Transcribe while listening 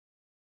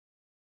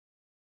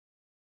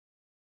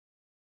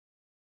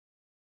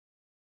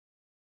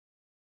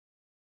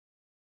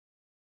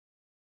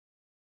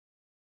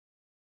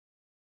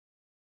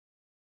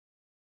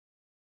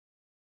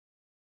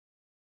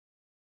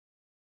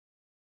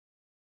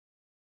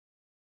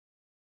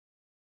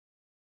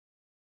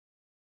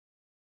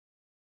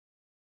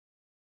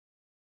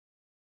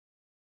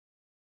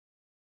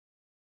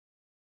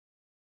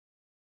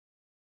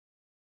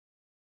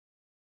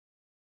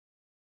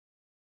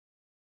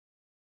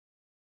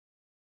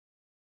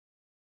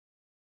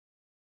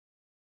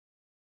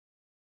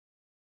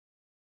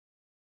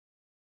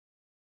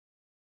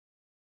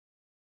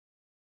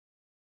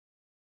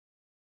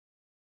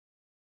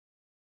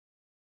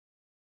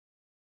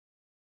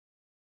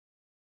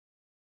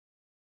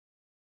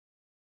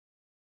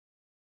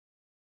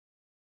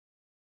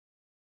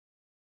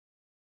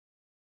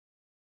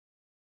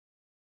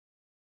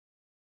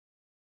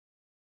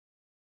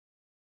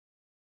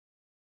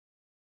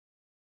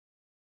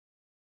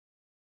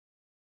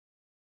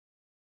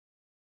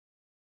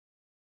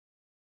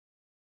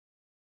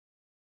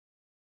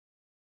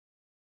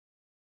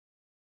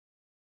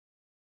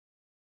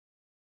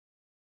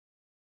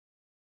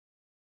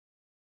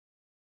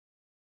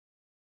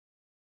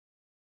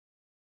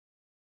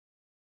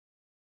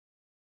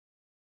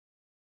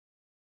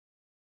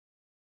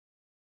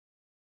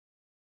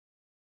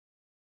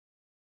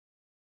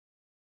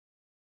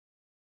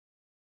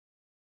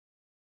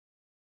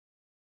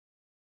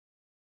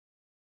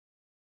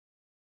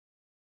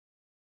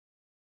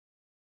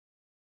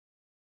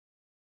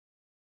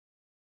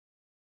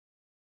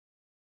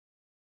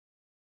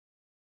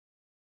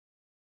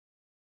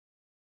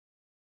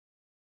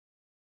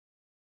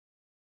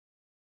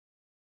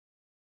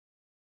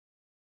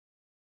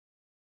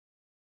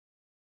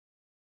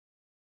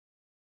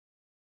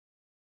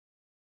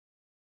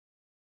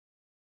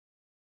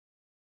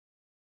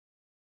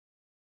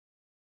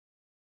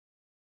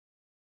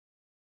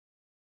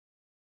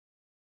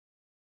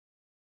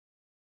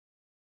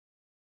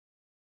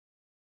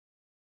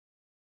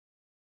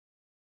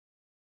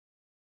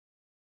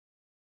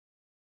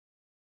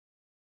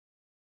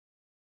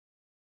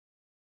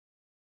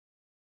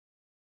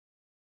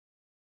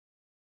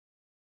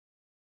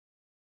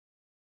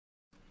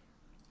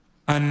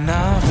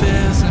Enough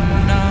is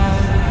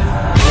enough.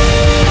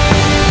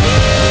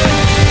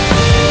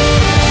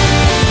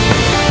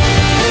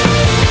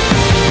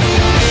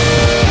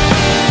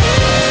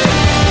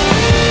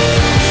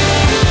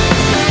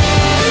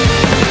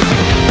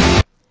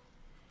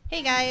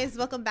 Hey guys,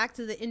 welcome back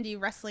to the Indie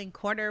Wrestling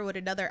Corner with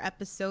another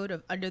episode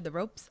of Under the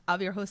Ropes.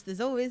 I'm your host, as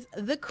always,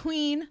 the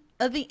Queen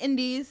of the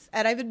Indies,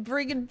 and I've been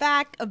bringing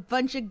back a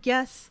bunch of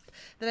guests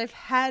that I've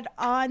had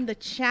on the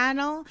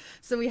channel.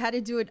 So we had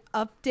to do an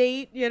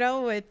update,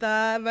 with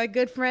my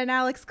good friend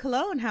Alex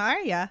Colon. How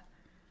are ya?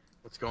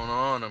 What's going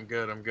on? I'm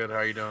good. How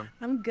are you doing?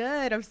 I'm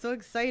good. I'm so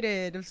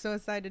excited. I'm so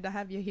excited to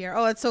have you here.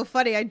 Oh, it's so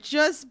funny. I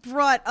just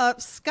brought up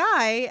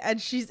Sky,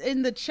 and she's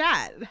in the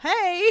chat.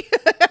 Hey.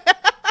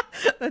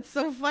 That's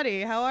so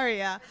funny. How are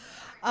ya?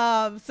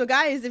 So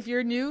guys, if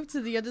you're new to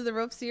the Under the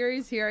Rope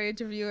series, here I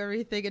interview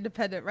everything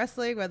independent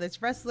wrestling, whether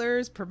it's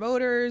wrestlers,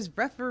 promoters,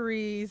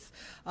 referees,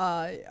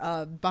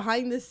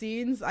 behind the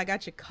scenes. I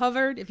got you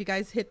covered. If you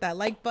guys hit that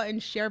like button,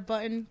 share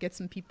button, get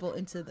some people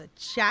into the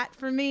chat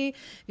for me.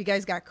 If you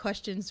guys got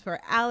questions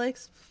for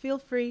Alex, feel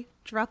free.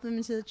 Drop them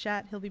into the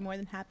chat. He'll be more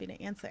than happy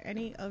to answer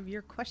any of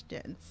your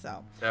questions.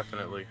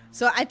 Definitely.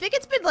 So I think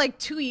it's been like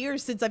 2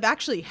 years since I've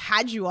actually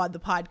had you on the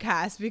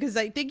podcast, because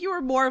I think you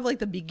were more of like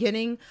the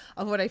beginning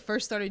of when I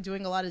first started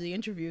doing a lot of the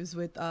interviews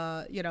with,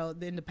 the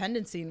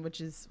independent scene,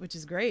 which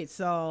is great.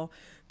 So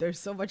there's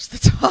so much to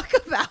talk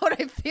about,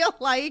 I feel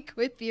like,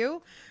 with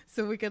you.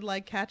 So we could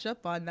like catch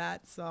up on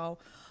that. So,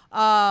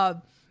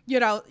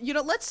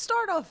 let's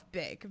start off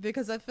big,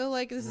 because I feel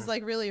like this is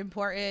like really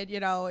important.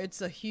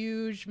 It's a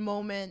huge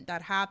moment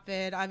that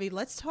happened. I mean,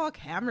 let's talk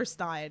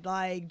Hammerstein,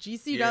 like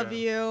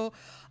GCW.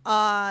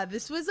 Yeah.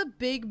 This was a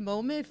big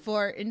moment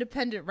for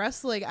independent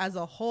wrestling as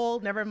a whole,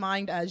 never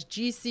mind as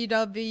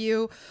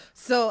GCW.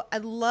 So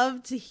I'd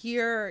love to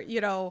hear,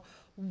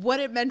 what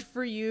it meant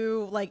for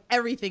you, like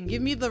everything.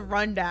 Give me the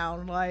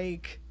rundown,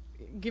 like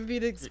give me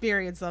the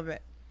experience of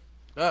it.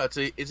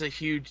 It's a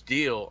huge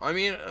deal. I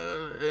mean,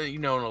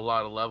 in a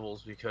lot of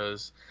levels,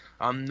 because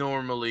I'm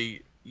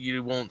normally,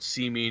 you won't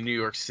see me in New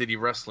York City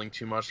wrestling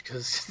too much,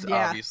 because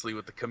obviously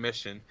with the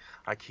commission,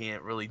 I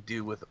can't really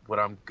do with what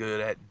I'm good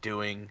at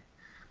doing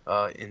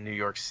in New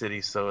York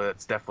City. So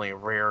that's definitely a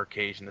rare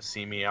occasion to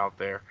see me out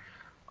there.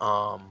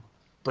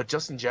 But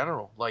just in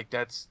general, like,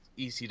 that's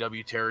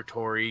ECW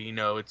territory.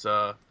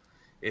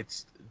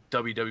 It's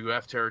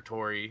WWF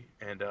territory,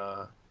 and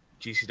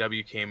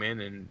GCW came in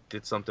and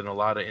did something a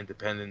lot of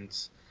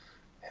independents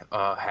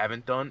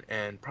haven't done,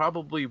 and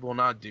probably will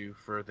not do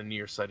for the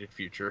nearsighted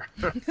future.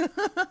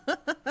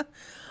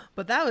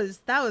 But that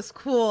was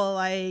cool.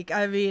 Like,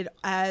 I mean,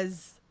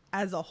 as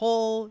a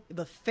whole,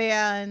 the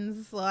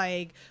fans,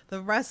 like the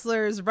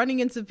wrestlers, running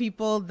into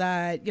people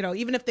that,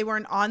 even if they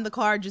weren't on the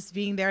card, just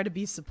being there to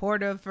be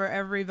supportive for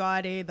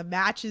everybody. The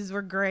matches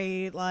were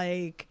great.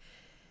 Like,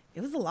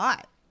 it was a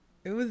lot.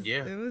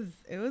 Yeah.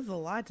 It was a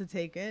lot to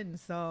take in.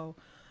 So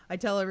I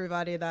tell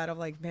everybody that I'm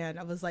like, man,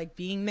 I was like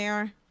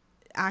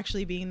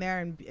actually being there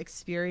and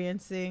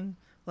experiencing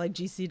like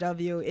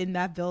GCW in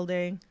that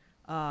building.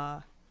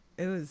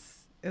 It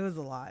was a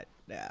lot.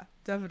 Yeah,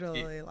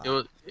 definitely a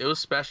lot. It was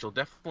special.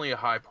 Definitely a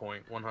high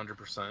point.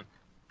 100%.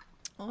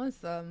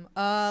 Awesome.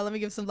 Let me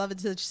give some love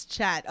into the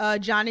chat.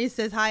 Johnny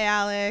says hi,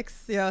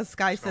 Alex.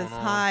 Sky says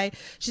hi.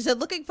 She said,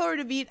 looking forward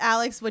to meet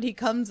Alex when he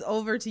comes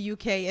over to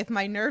UK. If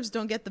my nerves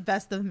don't get the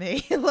best of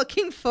me,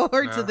 looking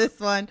forward to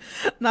this one.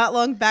 Not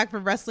long back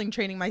from wrestling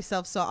training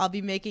myself, so I'll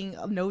be making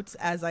notes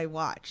as I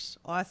watch.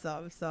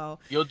 Awesome. So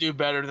you'll do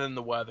better than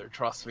the weather,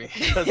 trust me,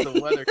 because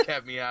the weather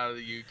kept me out of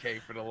the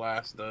UK for the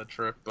last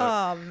trip.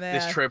 But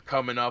this trip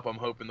coming up, I'm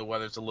hoping the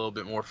weather's a little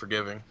bit more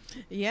forgiving.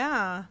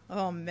 Yeah.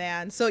 Oh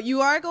man. So you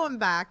are going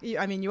back.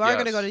 I mean, you are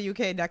going to go to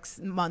UK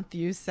next month,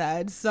 you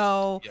said.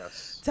 So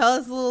tell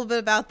us a little bit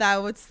about that.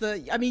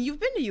 You've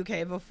been to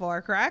UK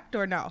before, correct?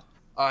 Or no?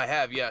 I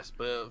have, yes,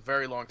 but a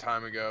very long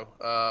time ago,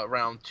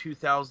 around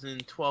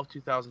 2012,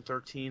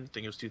 2013. I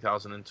think it was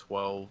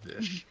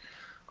 2012-ish.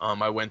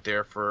 I went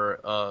there for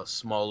a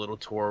small little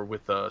tour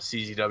with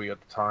CZW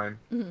at the time,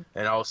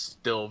 and I was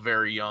still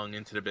very young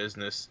into the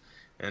business.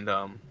 And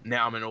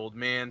now I'm an old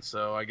man,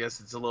 so I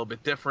guess it's a little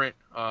bit different.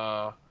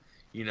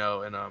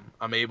 And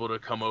I'm able to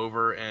come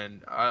over,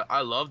 and I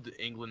loved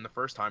England the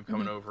first time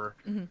coming over,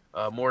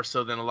 more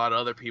so than a lot of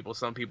other people.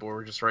 Some people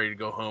were just ready to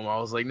go home. I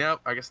was like, nope,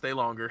 I can stay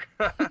longer.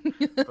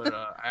 But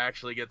I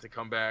actually get to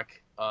come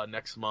back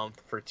next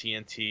month for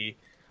TNT.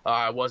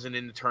 I wasn't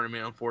in the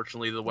tournament,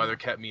 unfortunately. The weather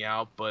kept me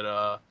out, but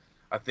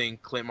I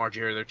think Clint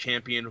Margera, their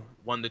champion,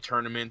 won the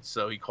tournament,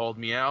 so he called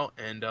me out,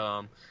 and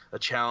a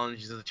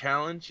challenge is a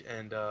challenge,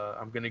 and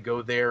I'm going to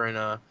go there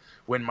and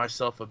win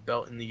myself a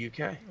belt in the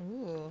UK.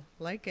 Ooh,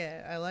 like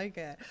it. I like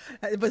it.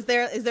 Is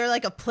there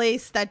like a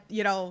place that,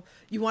 you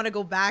want to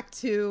go back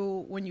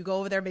to when you go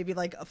over there, maybe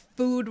like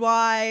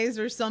food-wise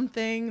or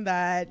something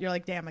that you're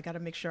like, damn, I got to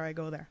make sure I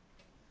go there?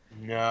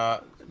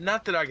 No,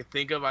 not that I could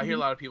think of. I hear a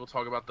lot of people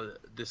talk about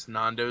this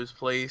Nando's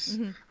place.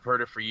 I've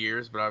heard it for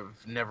years, but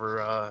I've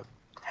never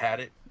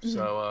had it.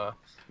 So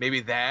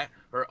maybe that,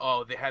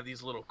 or they have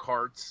these little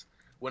carts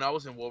when I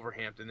was in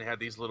Wolverhampton, they had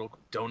these little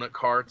donut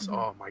carts. Mhm.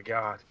 Oh my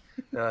God.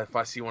 If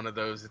I see one of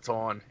those, it's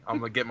on. I'm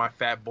going to get my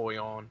fat boy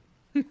on.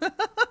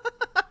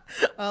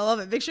 I love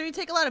it. Make sure you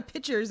take a lot of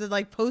pictures and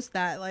like post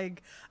that.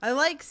 Like I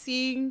like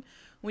seeing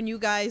when you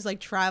guys like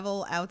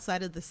travel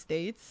outside of the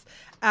states,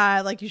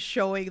 like you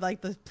showing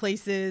like the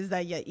places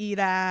that you eat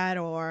at,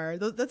 or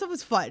that's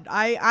always fun.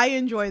 I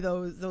enjoy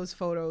those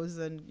photos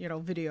and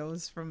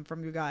videos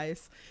from you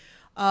guys.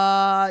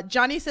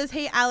 Johnny says,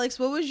 "Hey Alex,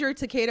 what was your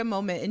Takeda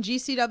moment in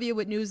GCW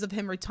with news of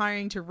him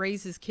retiring to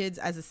raise his kids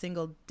as a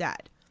single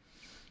dad?"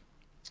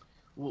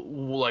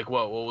 Like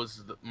what? What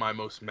was my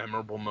most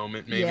memorable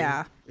moment? Maybe.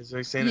 Yeah. Is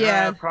I saying?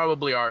 Yeah.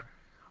 Probably our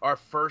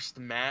first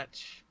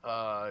match.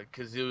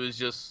 Because it was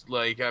just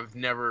like I've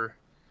never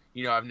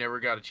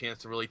got a chance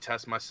to really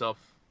test myself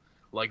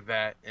like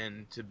that,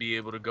 and to be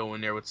able to go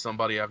in there with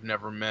somebody I've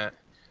never met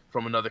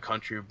from another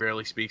country who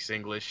barely speaks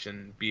English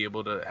and be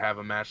able to have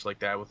a match like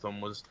that with them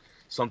was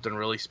something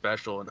really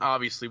special. And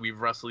obviously we've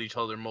wrestled each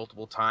other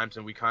multiple times,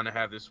 and we kind of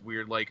have this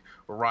weird like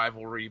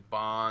rivalry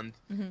bond.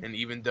 Mm-hmm. And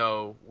even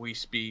though we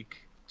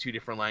speak two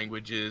different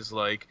languages,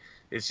 like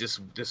it's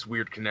just this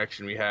weird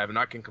connection we have. And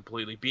I can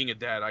completely, being a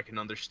dad, I can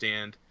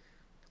understand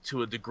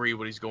to a degree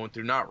what he's going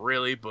through. Not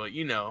really, but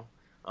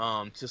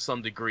to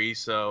some degree.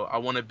 So I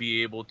want to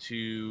be able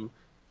to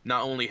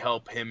not only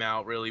help him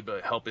out really,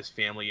 but help his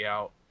family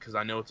out, because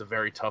I know it's a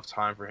very tough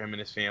time for him and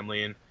his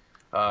family. And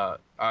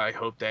I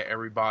hope that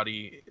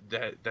everybody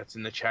that's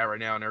in the chat right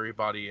now, and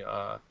everybody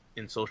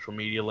in social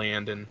media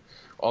land, and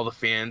all the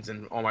fans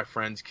and all my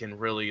friends can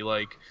really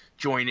like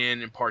join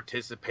in and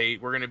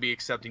participate. We're going to be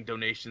accepting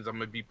donations. I'm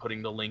going to be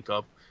putting the link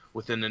up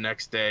within the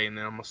next day, and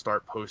then I'm going to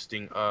start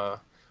posting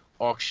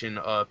auction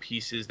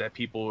pieces that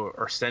people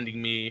are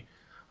sending me.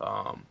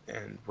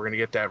 And we're going to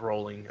get that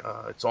rolling.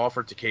 It's all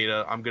for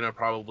Takeda. I'm going to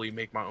probably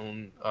make my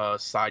own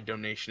side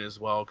donation as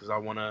well, because I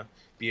want to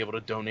be able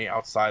to donate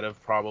outside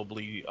of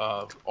probably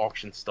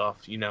auction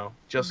stuff,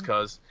 just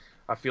because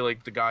I feel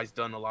like the guy's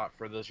done a lot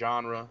for the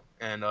genre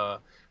and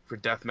for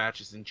death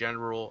matches in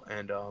general.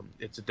 And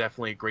it's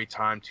definitely a great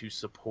time to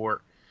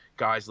support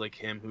guys like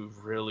him who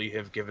really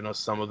have given us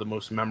some of the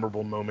most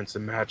memorable moments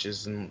and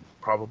matches in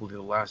probably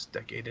the last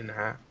decade and a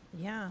half.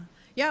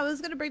 Yeah, I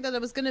was going to bring that.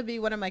 That was going to be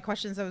one of my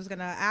questions I was going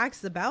to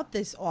ask about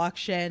this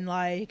auction.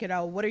 Like,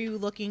 what are you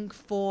looking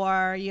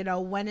for?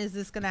 When is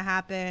this going to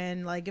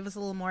happen? Like, give us a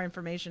little more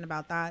information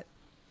about that.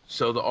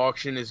 So the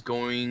auction is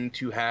going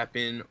to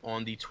happen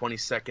on the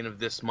 22nd of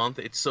this month.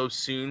 It's so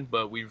soon,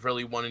 but we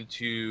really wanted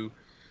to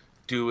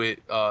do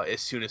it as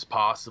soon as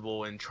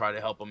possible and try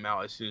to help them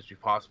out as soon as we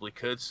possibly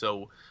could.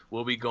 So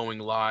we'll be going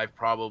live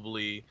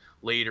probably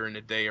later in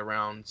the day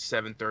around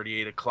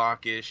 7:30, 8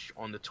 o'clock ish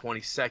on the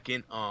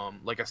 22nd.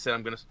 Like I said,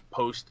 I'm going to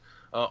post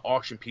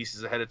auction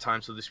pieces ahead of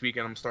time. So this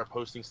weekend I'm going to start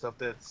posting stuff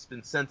that's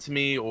been sent to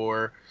me,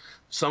 or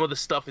some of the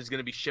stuff is going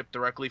to be shipped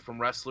directly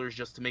from wrestlers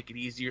just to make it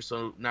easier.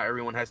 So not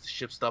everyone has to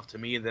ship stuff to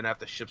me and then have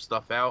to ship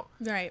stuff out.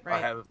 Right.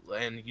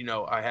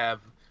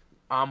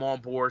 I'm on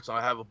board, so I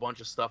have a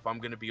bunch of stuff I'm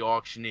going to be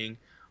auctioning.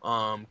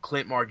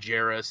 Clint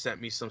Margera sent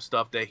me some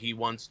stuff that he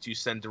wants to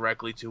send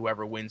directly to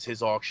whoever wins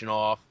his auction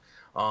off.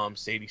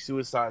 Sadie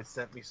Suicide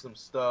sent me some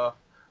stuff.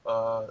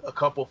 A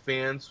couple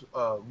fans,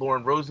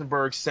 Lauren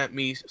Rosenberg, sent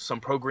me some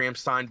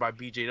programs signed by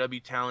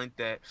BJW talent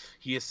that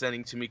he is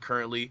sending to me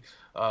currently,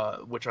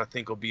 which I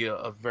think will be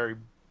a very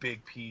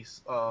big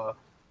piece.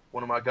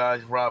 One of my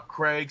guys, Rob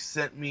Craig,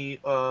 sent me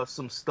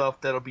some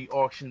stuff that'll be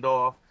auctioned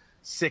off.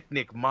 Sick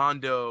Nick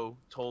Mondo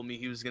told me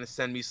he was going to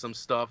send me some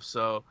stuff,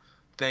 so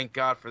thank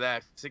God for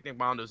that. Sick Nick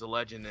Mondo's a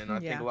legend, and I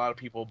think a lot of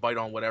people bite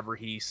on whatever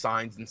he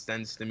signs and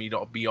sends to me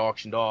to be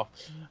auctioned off.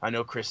 I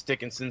know Chris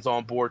Dickinson's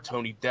on board,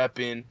 Tony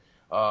Deppen.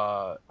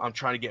 I'm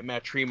trying to get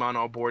Matt Tremont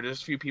on board.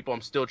 There's a few people I'm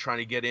still trying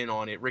to get in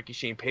on it. Ricky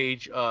Shane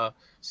Page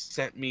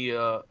sent me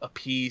a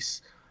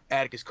piece.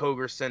 Atticus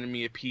Cogar sending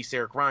me a piece.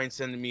 Eric Ryan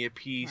sending me a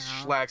piece.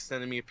 Wow. Schlack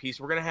sending me a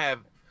piece. We're going to have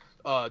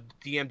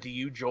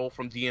DMDU, Joel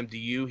from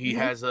DMDU. He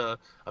has a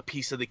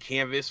piece of the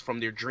canvas from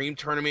their dream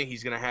tournament.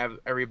 He's going to have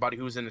everybody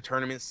who was in the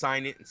tournament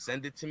sign it and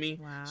send it to me.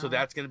 Wow. So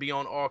that's going to be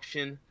on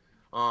auction.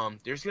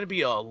 There's going to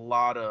be a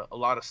lot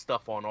of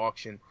stuff on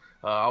auction.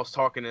 I was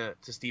talking to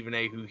Stephen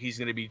A, who he's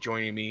going to be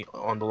joining me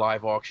on the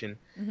live auction.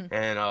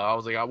 And I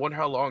was like, I wonder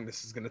how long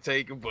this is going to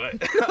take, but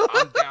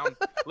I'm down.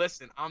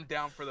 Listen, I'm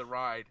down for the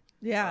ride.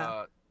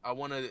 Yeah.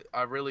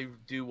 I really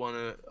do want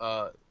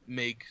to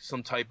make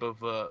some type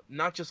of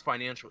not just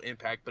financial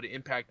impact, but an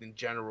impact in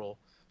general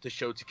to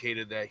show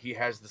Takeda that he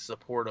has the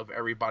support of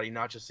everybody,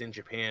 not just in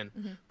Japan,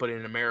 but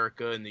in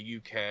America and the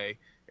UK,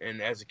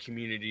 and as a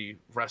community,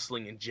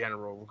 wrestling in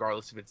general,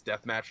 regardless if it's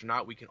deathmatch or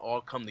not. We can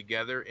all come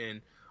together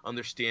and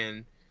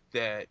understand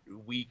that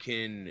we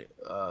can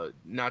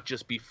not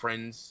just be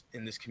friends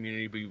in this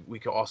community, but we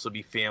can also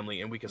be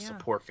family, and we can Yeah.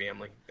 support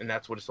family, and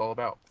that's what it's all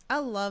about. I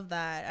love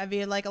that. I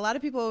mean, like a lot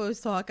of people always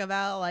talk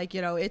about like,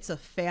 it's a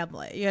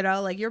family,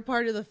 like you're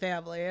part of the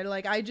family. And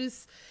like I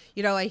just,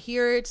 I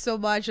hear it so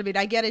much. I mean,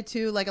 I get it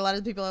too. Like a lot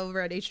of the people over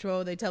at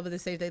H2O, they tell me the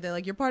same thing. They're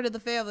like, you're part of the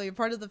family, you're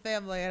part of the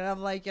family. And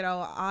I'm like,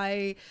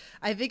 I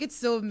think it's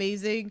so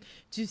amazing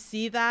to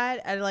see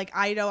that. And like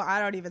I know I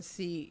don't even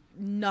see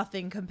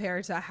nothing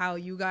compared to how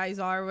you guys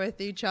are with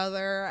each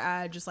other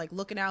and just like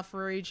looking out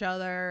for each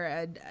other.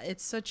 And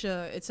it's such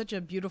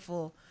a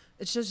beautiful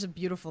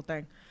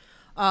thing.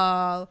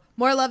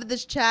 More love in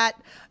this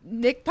chat.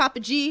 Nick Papa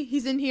G,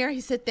 he's in here.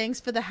 He said thanks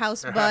for the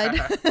house, bud.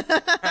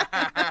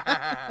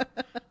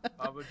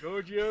 Papa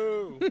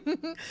Giorgio.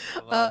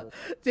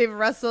 David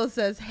Russell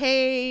says,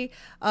 hey,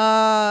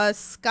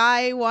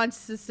 Sky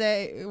wants to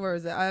say, where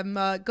is it? I'm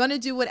gonna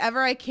do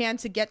whatever I can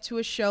to get to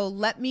a show.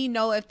 Let me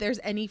know if there's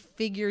any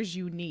figures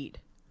you need.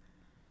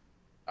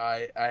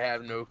 I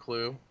have no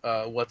clue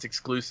what's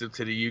exclusive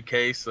to the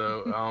UK,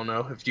 so I don't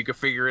know. If you could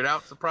figure it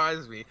out,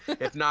 surprise me.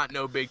 If not,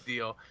 no big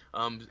deal.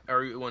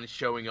 Everyone is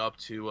showing up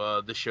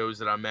to the shows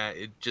that I'm at.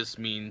 It just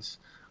means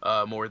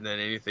more than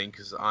anything,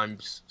 because I'm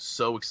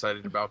so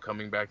excited about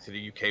coming back to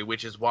the UK,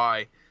 which is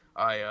why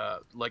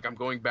I'm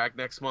going back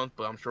next month,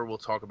 but I'm sure we'll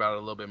talk about it a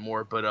little bit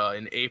more. But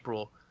in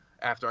April,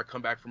 after I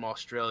come back from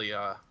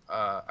Australia,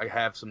 I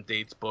have some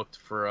dates booked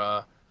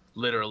for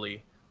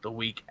literally the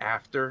week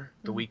after,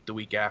 the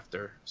week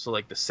after. So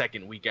like the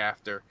second week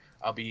after,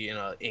 I'll be in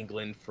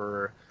England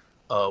for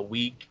a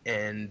week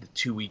and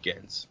 2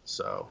 weekends.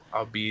 So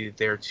I'll be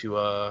there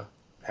to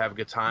have a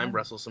good time,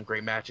 wrestle some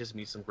great matches,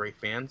 meet some great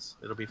fans.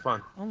 It'll be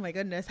fun. Oh my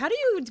goodness. How do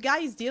you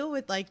guys deal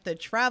with like the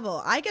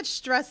travel? I get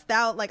stressed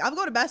out. Like I'm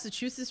going to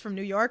Massachusetts from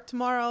New York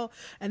tomorrow,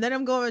 and then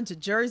I'm going to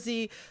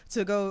Jersey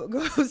to go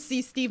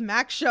see Steve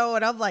Mack's show.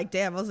 And I'm like,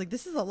 damn, I was like,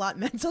 this is a lot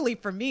mentally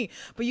for me.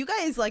 But you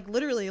guys like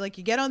literally like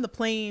you get on the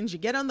planes, you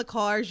get on the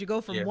cars, you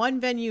go from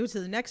one venue to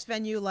the next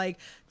venue. Like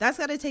that's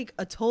got to take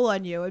a toll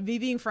on you. And me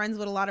being friends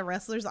with a lot of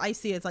wrestlers, I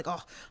see it's like,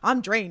 oh,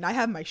 I'm drained. I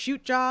have my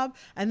shoot job,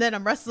 and then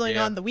I'm wrestling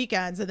on the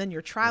weekends, and then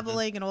you're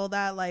traveling and all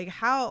that. Like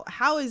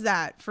how is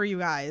that for you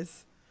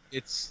guys?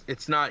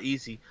 It's not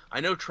easy.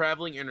 I know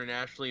traveling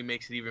internationally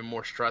makes it even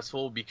more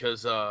stressful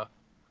because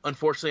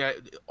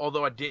unfortunately,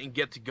 although I didn't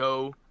get to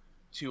go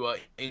to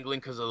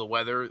England because of the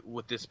weather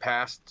with this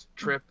past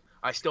trip,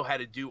 I still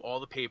had to do all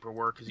the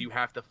paperwork because you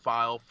have to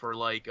file for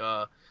like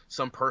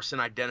some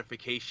person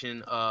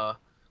identification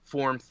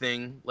form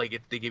thing. Like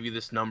if they give you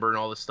this number and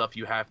all this stuff,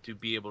 you have to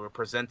be able to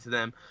present to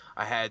them.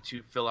 I had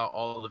to fill out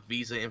all the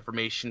visa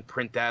information,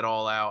 print that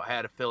all out. I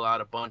had to fill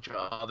out a bunch of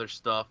other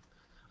stuff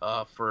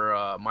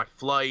for my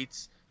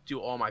flights, do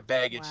all my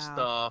baggage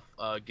stuff,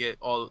 get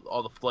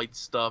all the flight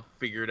stuff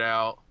figured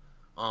out.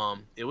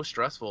 It was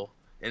stressful,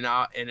 and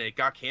it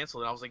got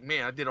canceled. And I was like,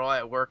 man, I did all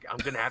that work. I'm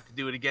gonna have to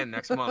do it again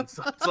next month.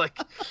 So it's like,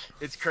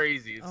 it's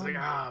crazy. It's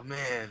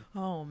man,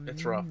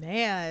 it's rough.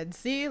 Man,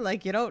 see,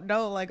 like you don't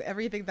know like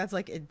everything that's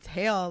like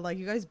entailed. Like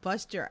you guys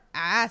bust your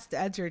ass to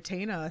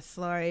entertain us.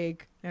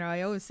 Like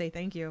I always say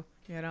thank you.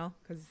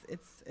 Because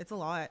it's a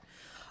lot.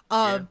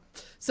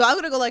 So I'm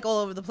gonna go like all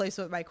over the place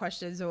with my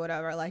questions or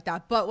whatever like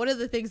that. But one of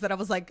the things that I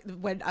was like,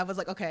 when I was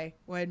like, okay,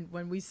 when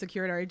we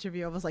secured our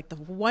interview, I was like, the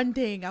one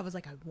thing I was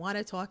like, I want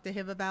to talk to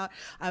him about,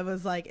 I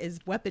was like, is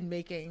weapon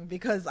making,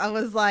 because I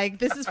was like,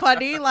 this is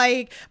funny,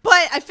 like,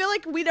 but I feel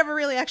like we never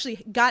really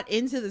actually got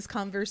into this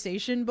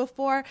conversation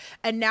before,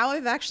 and now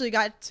I've actually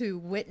got to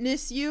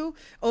witness you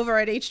over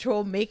at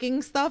H2O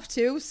making stuff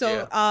too.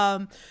 So,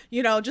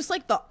 just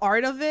like the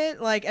art of it,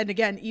 like, and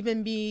again,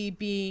 even me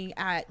being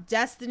at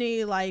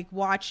Destiny, like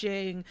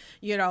watching,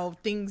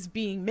 things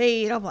being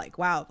made, I'm like,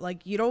 wow,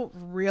 like you don't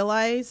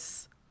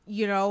realize,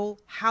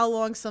 how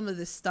long some of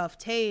this stuff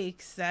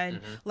takes,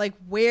 and like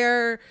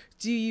where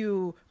do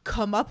you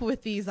come up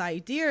with these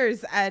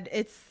ideas, and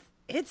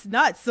it's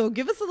nuts. So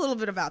give us a little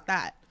bit about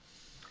that.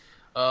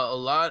 A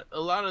lot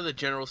of the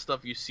general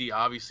stuff you see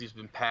obviously has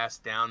been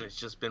passed down. It's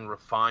just been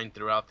refined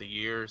throughout the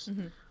years.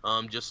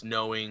 Just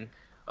knowing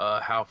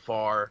how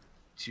far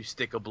to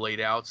stick a blade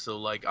out, so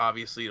like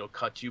obviously it'll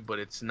cut you, but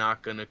it's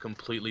not gonna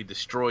completely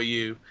destroy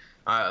you.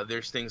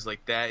 There's things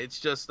like that. It's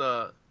just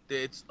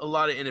it's a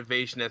lot of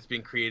innovation that's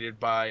been created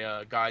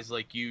by guys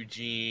like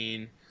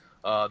Eugene,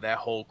 that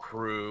whole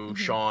crew,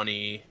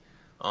 Shawnee.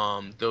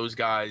 Those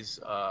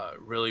guys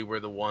really were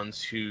the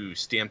ones who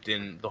stamped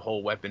in the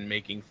whole weapon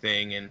making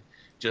thing, and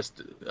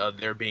just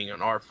there being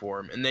an art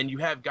form. And then you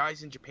have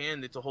guys in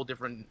Japan, it's a whole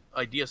different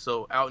idea.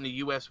 So out in the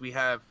US we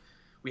have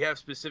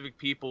specific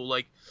people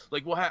like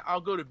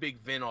I'll go to Big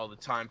Vin all the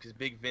time, because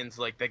Big Vin's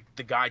like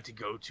the guy to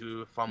go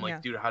to if I'm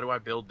like, dude, how do I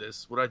build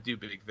this? What do I do,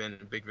 Big Vin?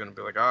 And Big Vin will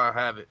be like, oh, I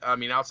have it. I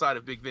mean, outside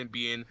of Big Vin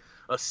being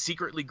a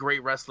secretly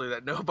great wrestler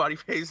that nobody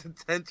pays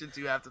attention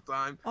to half the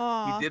time.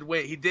 Aw.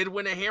 He did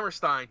win a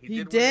Hammerstein. He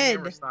He did win a did.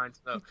 Hammerstein.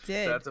 So He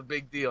did. that's a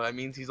big deal. That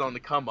means he's on the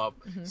come up.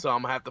 Mhm. So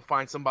I'm gonna have to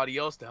find somebody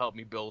else to help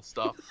me build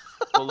stuff.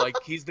 But like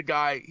he's the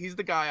guy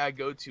I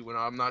go to when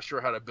I'm not sure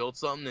how to build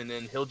something, and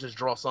then he'll just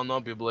draw something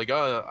up and be like,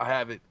 oh, I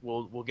have it.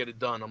 We'll get it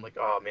done. I'm like,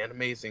 oh man,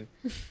 amazing.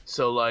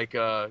 So like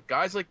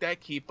guys like that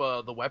keep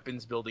the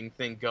weapons building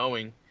thing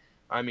going.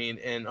 I mean,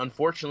 and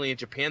unfortunately in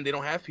Japan they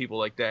don't have people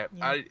like that.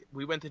 Yeah.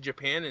 We went to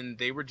Japan and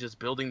they were just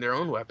building their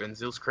own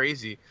weapons. It was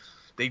crazy.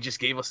 They just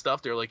gave us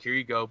stuff. They're like, here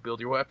you go, build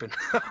your weapon.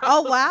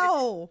 Oh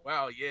wow.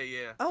 Wow,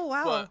 yeah. Oh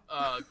wow.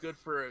 But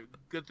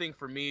good thing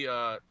for me.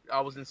 I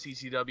was in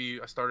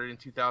CCW. I started in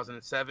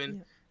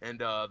 2007, and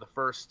the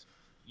first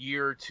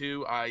year or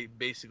two, I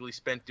basically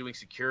spent doing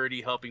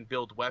security, helping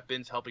build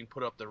weapons, helping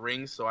put up the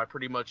rings. So I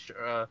pretty much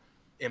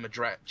am a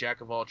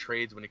jack of all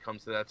trades when it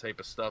comes to that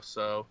type of stuff.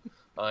 So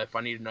if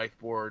I need a knife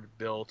board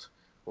built,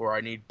 or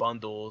I need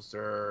bundles,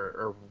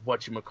 or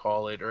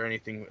whatchamacallit, or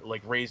anything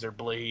like razor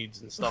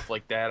blades and stuff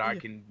like that, I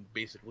can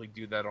basically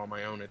do that on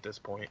my own at this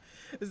point.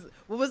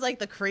 What was like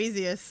the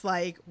craziest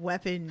like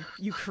weapon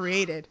you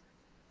created?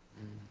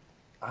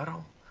 I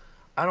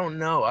don't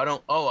know.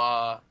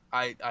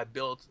 I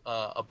built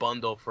a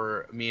bundle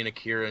for me and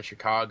Akira in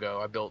Chicago.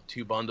 I built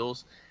 2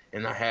 bundles,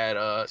 and I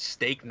had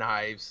steak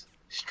knives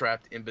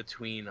strapped in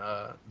between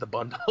the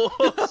bundles.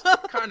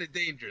 Kind of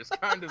dangerous.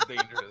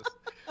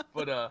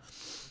 But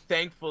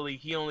thankfully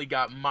he only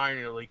got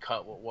minorly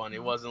cut with one.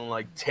 It wasn't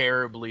like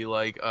terribly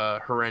like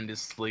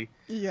horrendously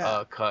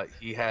cut.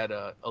 He had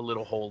a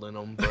little hole in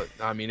him, but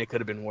I mean it could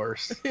have been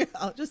worse.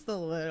 Oh, just a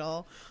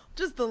little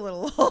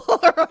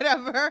or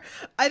whatever.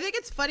 I think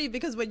it's funny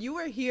because when you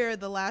were here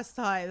the last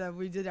time that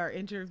we did our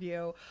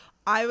interview,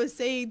 I was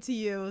saying to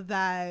you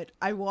that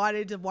I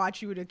wanted to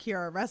watch you and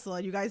Akira wrestle,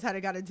 and you guys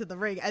hadn't got into the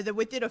ring. And then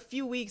within a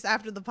few weeks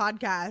after the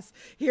podcast,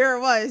 here it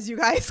was, you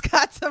guys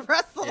got to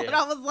wrestle. Yeah. And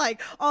I was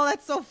like, oh,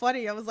 that's so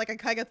funny. I was like, I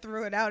kind of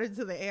threw it out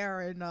into the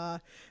air, and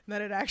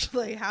then it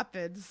actually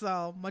happened.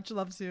 So much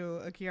love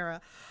to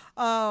Akira.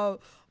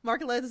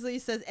 Mark Leslie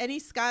says, any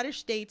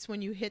Scottish dates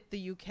when you hit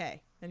the UK?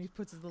 And he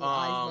puts his little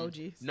eyes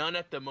emojis. None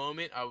at the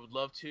moment. I would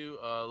love to.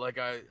 Like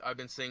I've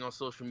been saying on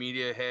social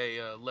media, hey,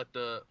 let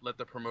the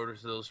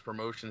promoters of those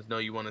promotions know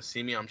you want to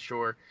see me. I'm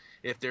sure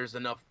if there's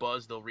enough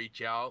buzz, they'll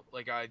reach out.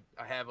 Like I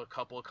have a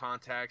couple of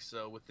contacts.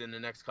 Within the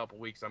next couple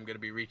of weeks, I'm going to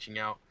be reaching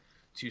out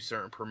to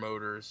certain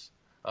promoters.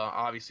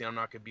 Obviously, I'm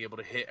not going to be able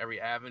to hit every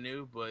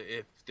avenue, but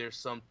if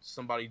there's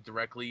somebody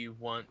directly you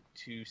want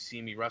to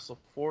see me wrestle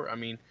for, I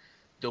mean,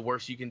 the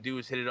worst you can do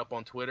is hit it up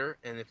on Twitter,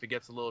 and if it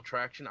gets a little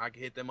traction, I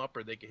can hit them up,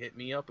 or they can hit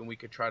me up, and we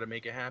could try to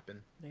make it happen.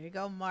 There you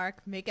go, Mark.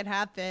 Make it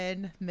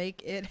happen.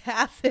 Make it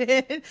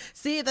happen.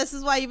 See, this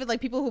is why even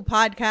like people who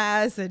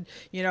podcast and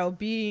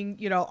being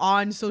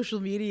on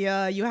social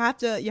media, you have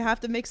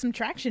to make some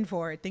traction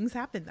for it. Things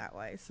happen that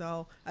way.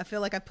 So I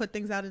feel like I put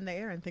things out in the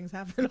air, and things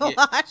happen a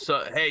lot.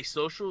 So hey,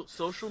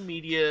 social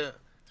media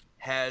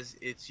has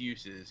its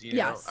uses. You know,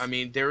 yes. I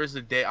mean, there's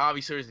a day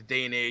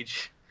and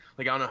age.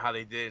 Like, I don't know how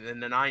they did it.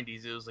 In the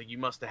 90s, it was like you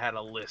must have had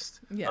a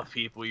list of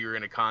people you were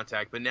going to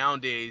contact. But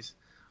nowadays,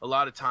 a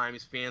lot of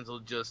times, fans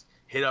will just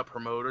hit up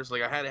promoters.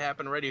 Like, I had it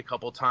happen already a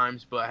couple of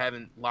times, but I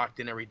haven't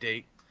locked in every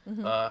date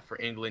for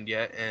England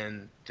yet.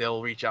 And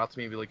they'll reach out to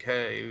me and be like,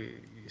 hey,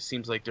 it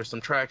seems like there's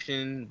some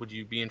traction. Would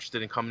you be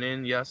interested in coming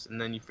in? Yes. And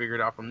then you figure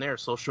it out from there.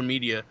 Social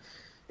media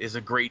is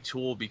a great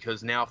tool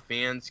because now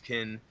fans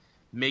can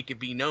make it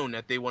be known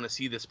that they want to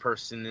see this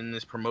person in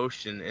this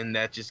promotion, and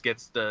that just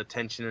gets the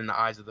attention in the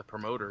eyes of the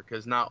promoter,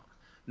 because not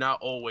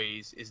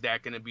always is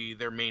that going to be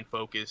their main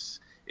focus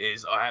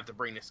is, oh, I have to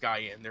bring this guy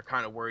in. They're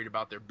kind of worried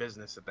about their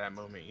business at that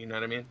moment. You know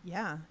what I mean?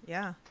 Yeah,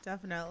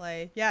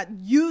 definitely. Yeah,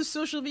 use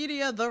social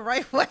media the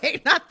right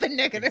way, not the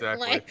negative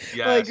way.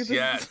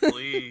 Yes,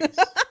 please.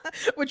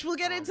 Which we'll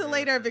get into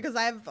later, because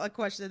I have a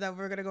question that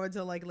we're going to go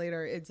into like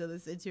later into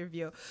this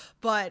interview.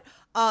 But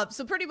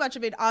so pretty much, I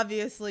mean,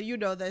 obviously, you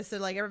know this,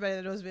 and like everybody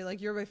that knows me,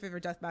 like you're my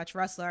favorite deathmatch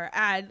wrestler.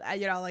 And,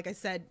 like I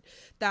said,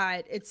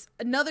 that it's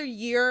another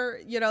year,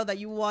 that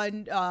you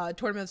won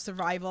Tournament of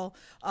Survival.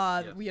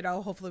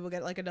 Hopefully we'll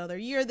get like another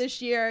year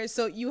this year.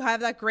 So you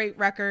have that great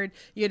record,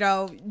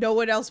 no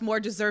one else more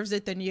deserves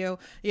it than you,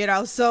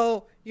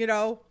 so,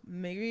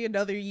 maybe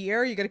another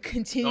year, you're going to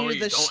continue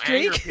the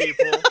streak. Anger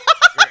people.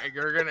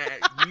 You're gonna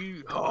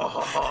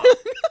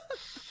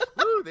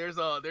there's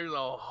a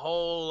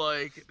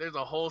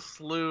whole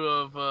slew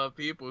of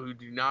people who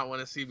do not want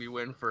to see me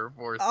win for a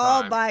fourth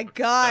time. Oh my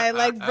god,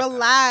 like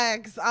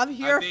relax. I'm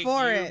here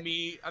for it.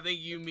 I think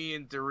you, me,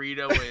 and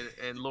Dorito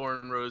and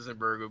Lauren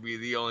Rosenberg will be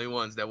the only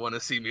ones that want to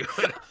see me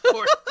win a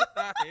fourth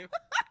time.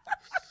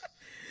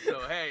 So,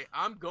 hey,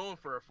 I'm going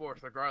for a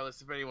fourth,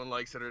 regardless if anyone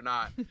likes it or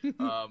not.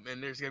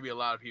 And there's going to be a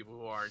lot of people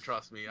who aren't.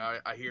 Trust me.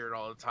 I hear it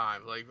all the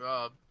time. Like,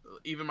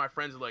 even my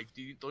friends are like,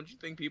 don't you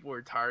think people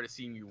are tired of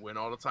seeing you win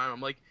all the time? I'm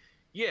like,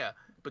 Yeah,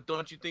 but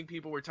don't you think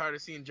people were tired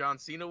of seeing John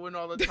Cena win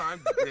all the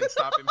time? Didn't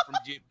stop him from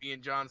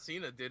being John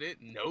Cena, did it?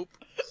 Nope.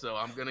 So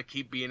I'm gonna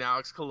keep being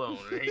Alex Colon.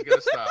 It ain't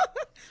gonna stop.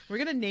 We're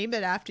gonna name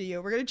it after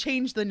you. We're gonna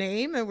change the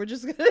name, and we're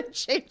just gonna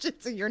change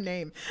it to your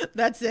name.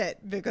 That's it,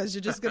 because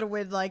you're just gonna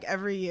win like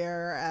every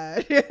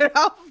year, you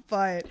know.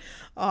 But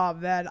oh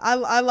man,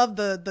 I love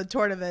the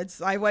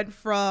tournaments. I went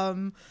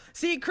from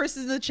Chris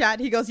is in the chat.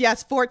 He goes,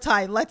 yes, Fort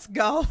Ty, let's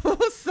go.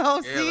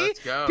 So Yeah, see, let's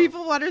go.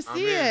 people want to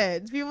see in.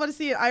 it. People want to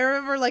see it. I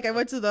remember like I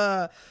went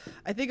to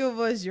I think it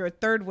was your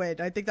third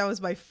win. I think that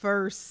was my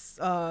first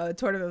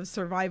tournament of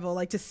survival,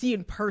 like to see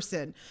in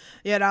person,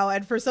 you know.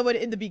 And for someone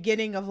in the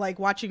beginning of like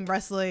watching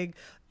wrestling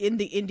in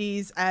the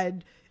indies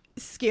and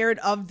scared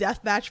of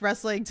deathmatch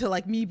wrestling to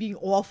like me being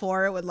all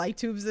for it with light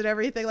tubes and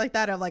everything like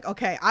that, I'm like,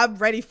 okay, I'm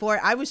ready for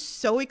it. I was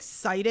so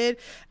excited,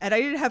 and I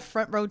didn't have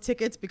front row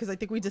tickets because I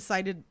think we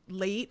decided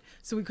late,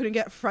 so we couldn't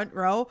get front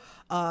row,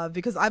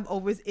 because I'm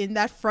always in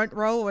that front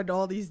row in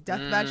all these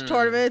deathmatch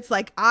tournaments.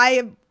 Like, I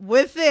am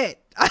with it.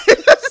 I'm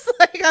just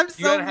like,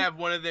 You gotta have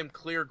one of them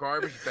clear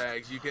garbage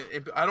bags.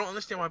 I don't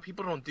understand why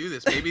people don't do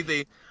this.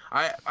 Maybe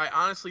I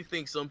honestly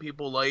think some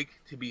people like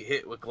to be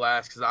hit with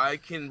glass, because I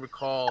can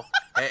recall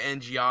at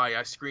NGI,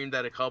 I screamed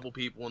at a couple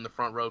people in the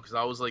front row because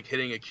I was like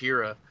hitting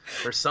Akira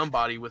or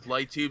somebody with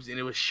light tubes, and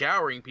it was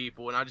showering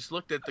people, and I just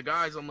looked at the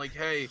guys. I'm like,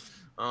 hey,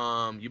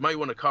 you might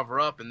want to cover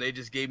up, and they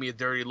just gave me a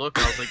dirty look,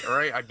 and I was like, all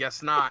right, I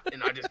guess not,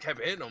 and I just kept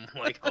hitting them.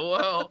 Like, oh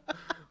well,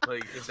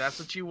 like if that's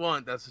what you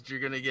want, that's what you're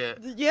gonna get.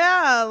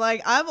 Yeah,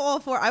 like I'm all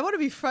for. I want to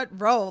be front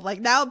row.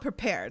 Like now I'm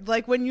prepared.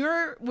 Like when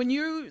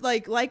you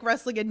like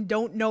wrestling and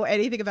don't know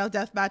anything about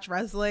deathmatch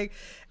wrestling,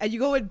 and you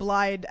go in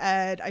blind.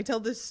 And I tell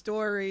this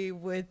story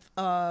with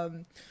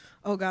oh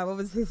god, what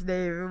was his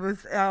name? It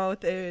was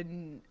out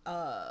in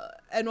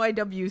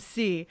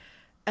NYWC,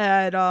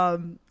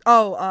 and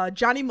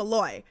Johnny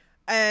Malloy.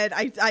 And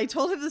I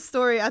told him the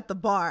story at the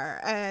bar,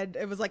 and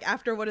it was like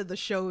after one of the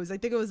shows. I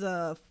think it was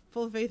a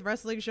Full Faith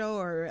Wrestling show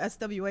or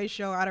SWA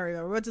show. I don't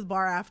remember. We went to the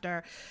bar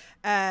after,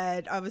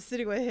 and I was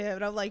sitting with him,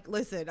 and I'm like,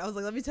 listen, I was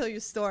like, let me tell you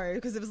a story,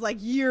 because it was like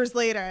years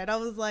later, and I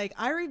was like,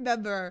 I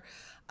remember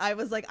I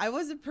was like, I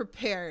wasn't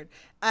prepared,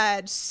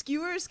 and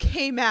Skewers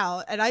came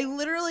out, and I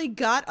literally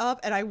got up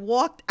and I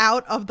walked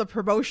out of the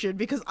promotion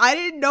because I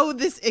didn't know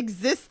this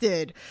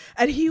existed.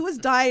 And he was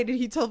dying, and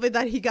he told me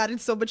that he got in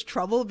so much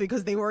trouble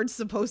because they weren't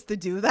supposed to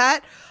do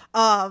that.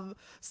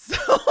 So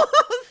I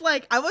was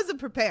like, I wasn't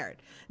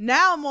prepared.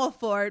 Now I'm all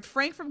for it.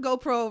 Frank from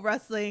GoPro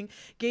Wrestling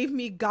gave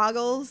me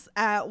goggles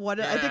at one.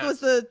 Yes. I think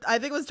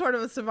it was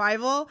Tournament of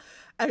Survival.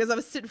 Because I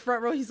was sitting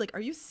front row. He's like, are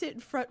you sitting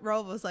front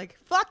row? I was like,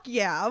 fuck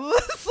yeah. I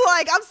was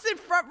like, I'm sitting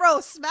front row.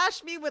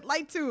 Smash me with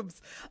light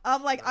tubes.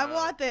 I'm like, I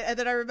want it. And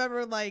then I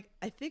remember, like,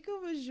 I think it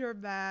was your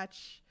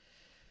match.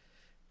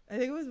 I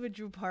think it was with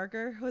Drew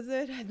Parker, was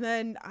it? And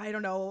then, I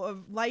don't know, a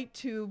light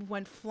tube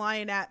went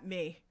flying at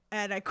me.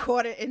 And I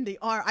caught it in the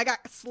arm. I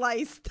got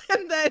sliced.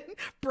 And then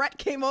Brett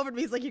came over to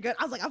me. He's like, you good?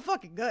 I was like, I'm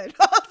fucking good.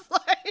 I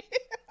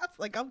was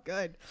like, I'm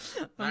good.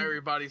 Not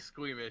everybody's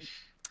squeamish.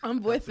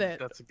 I'm with it.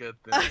 That's a good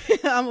thing.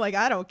 I'm like,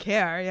 I don't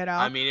care, you know.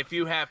 I mean, if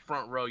you have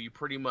front row, you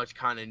pretty much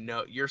kind of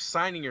know you're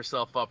signing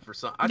yourself up for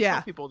something. I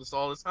tell people this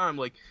all the time,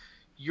 like,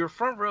 you're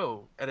front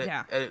row at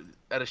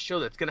a show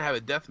that's gonna have a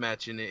death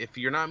match in it. If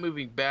you're not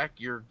moving back,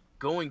 you're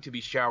going to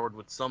be showered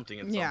with something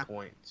at some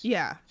point.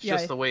 Yeah, it's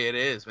just the way it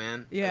is,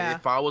 man. Yeah.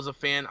 If I was a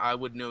fan, I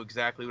would know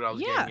exactly what I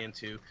was getting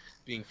into.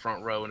 Being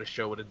front row in a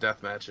show with a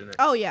death match in it.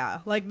 Oh yeah,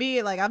 like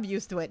me, like I'm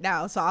used to it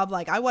now, so I'm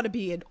like, I want to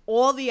be in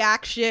all the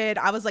action.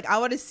 I was like, I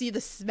want to see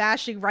the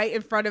smashing right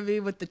in front of me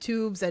with the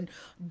tubes and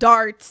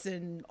darts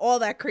and all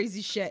that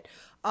crazy shit.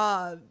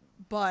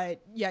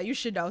 But yeah, you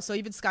should know. So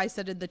even Sky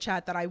said in the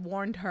chat that I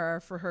warned her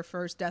for her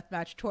first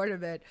deathmatch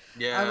tournament.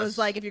 Yeah, I was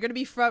like, if you're gonna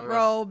be front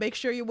row, make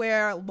sure you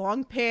wear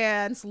long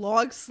pants,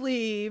 long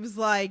sleeves,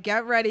 like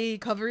get ready,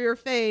 cover your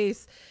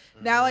face.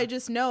 Now I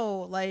just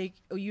know, like,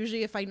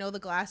 usually if I know the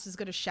glass is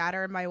going to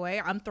shatter in my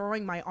way, I'm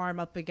throwing my arm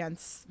up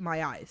against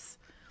my eyes.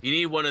 You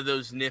need one of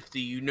those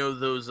nifty,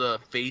 those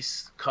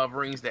face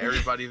coverings that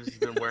everybody's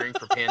been wearing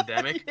for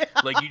pandemic? Yeah.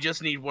 Like, you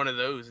just need one of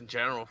those in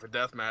general for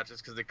death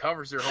matches because it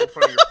covers your whole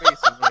front of your face.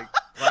 And, like,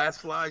 glass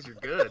flies, you're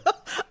good.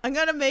 I'm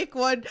going to make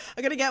one.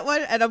 I'm going to get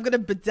one, and I'm going to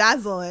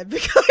bedazzle it.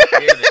 Because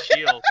the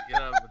shield.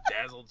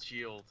 Bedazzled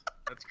shield.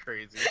 That's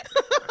crazy.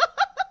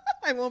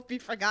 I won't be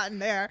forgotten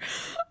there.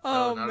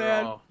 Oh,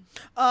 man.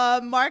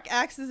 Mark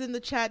Axe is in the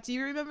chat. Do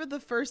you remember the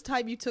first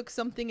time you took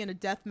something in a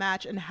death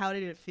match, and how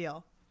did it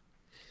feel?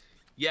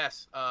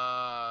 Yes.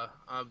 I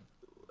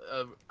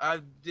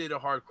did a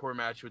hardcore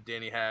match with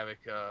Danny Havoc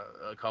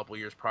a couple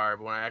years prior,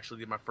 but when I actually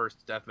did my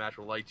first death match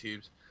with light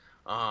tubes,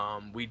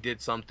 we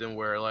did something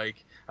where,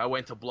 like, I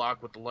went to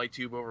block with the light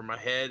tube over my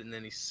head, and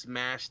then he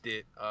smashed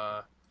it.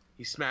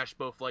 He smashed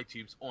both light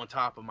tubes on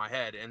top of my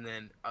head, and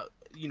then,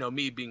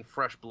 me being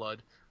fresh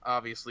blood,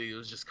 obviously it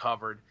was just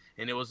covered,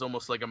 and it was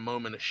almost like a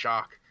moment of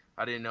shock.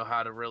 I didn't know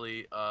how to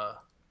really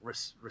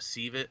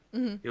receive it.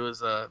 Mm-hmm. It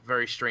was a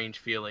very strange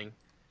feeling,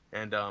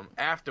 And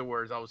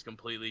afterwards, I was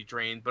completely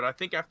drained. But I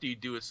think after you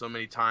do it so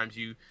many times,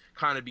 you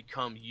kind of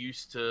become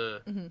used to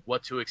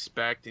what to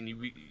expect, and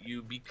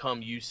you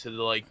become used to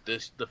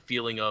the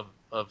feeling of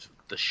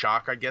the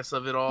shock, I guess,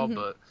 of it all.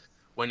 But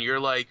when you're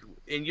like,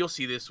 and you'll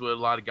see this with a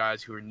lot of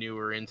guys who are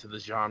newer into the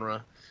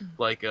genre,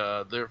 like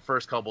their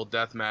first couple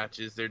death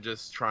matches, they're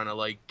just trying to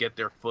like get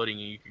their footing,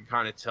 and you can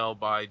kind of tell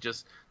by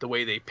just the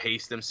way they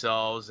pace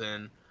themselves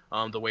and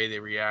the way they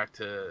react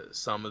to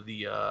some of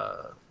the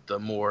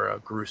more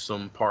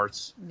gruesome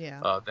parts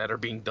that are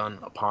being done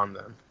upon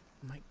them.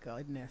 My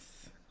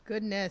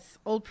goodness,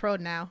 old pro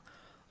now,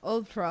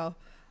 old pro.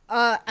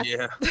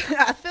 Yeah.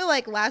 I feel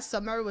like last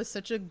summer was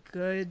such a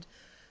good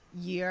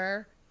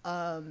year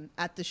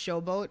at the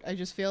Showboat. I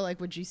just feel like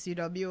with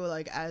GCW,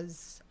 like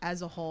as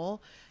a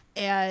whole.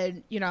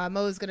 And you know, I'm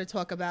always going to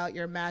talk about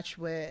your match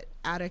with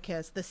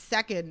Atticus,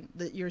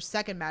 your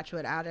second match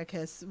with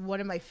Atticus, one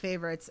of my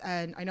favorites.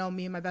 And I know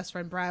me and my best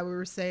friend Brad, we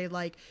were saying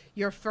like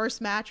your first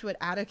match with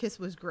Atticus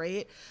was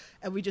great,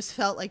 and we just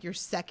felt like your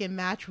second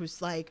match was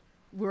like,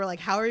 we were like,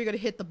 how are you going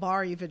to hit the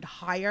bar even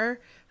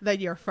higher than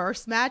your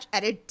first match?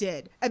 And it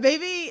did. And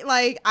maybe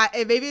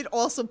maybe it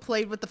also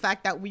played with the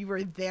fact that we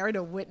were there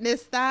to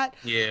witness that.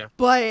 Yeah.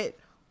 But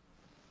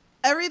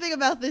everything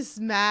about this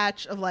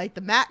match, of like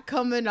the mat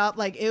coming up,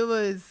 like it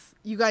was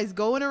you guys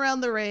going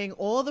around the ring,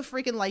 all the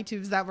freaking light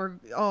tubes that were,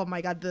 oh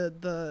my god,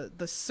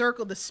 the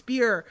circle, the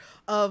spear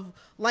of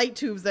light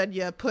tubes that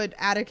you put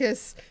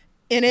Atticus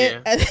in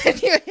it, and then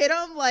you hit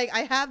him. Like I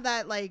have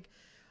that like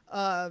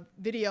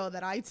video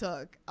that I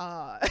took,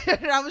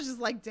 and I was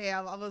just like,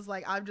 damn, I was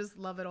like, I'm just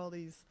loving all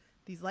these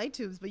light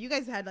tubes. But you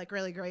guys had like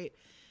really great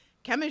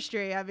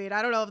chemistry. I mean,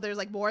 I don't know if there's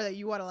like more that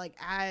you want to like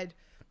add,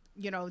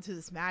 you know, to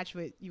this match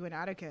with you and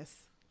Atticus.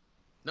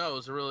 No, it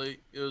was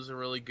a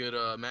really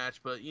good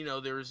match, but you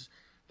know,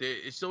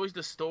 it's always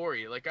the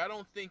story. Like I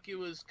don't think it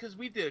was, because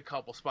we did a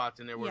couple spots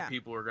in there where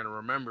people are gonna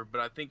remember,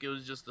 but I think it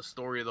was just the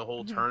story of the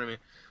whole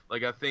tournament.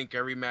 Like I think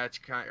every match,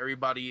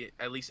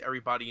 at least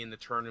everybody in the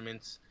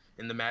tournaments,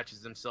 in the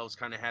matches themselves,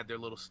 kind of had their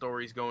little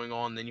stories going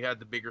on. Then you had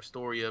the bigger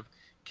story of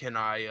can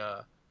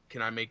I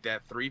make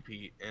that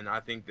three-peat? And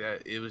I think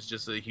that it was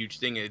just a huge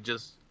thing. It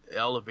just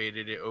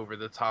elevated it over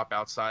the top,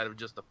 outside of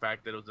just the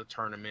fact that it was a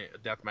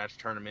deathmatch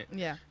tournament.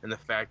 Yeah. And the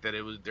fact that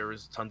there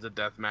was tons of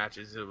death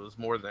matches. It was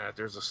more than that.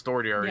 There's a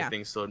story to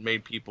everything, so it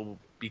made people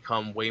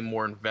become way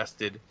more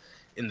invested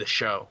in the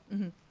show.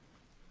 It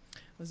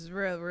was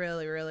really,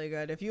 really, really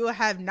good. If you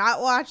have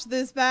not watched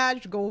this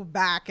match, go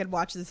back and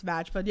watch this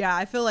match. But yeah,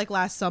 I feel like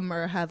last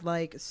summer had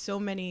like so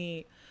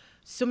many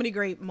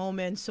great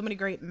moments, so many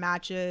great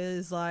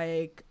matches.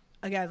 Like,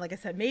 again, like I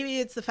said, maybe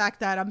it's the fact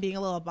that I'm being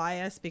a little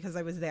biased because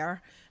I was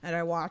there and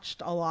I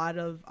watched a lot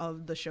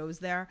of the shows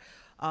there.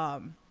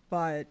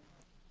 But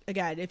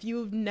again, if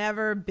you've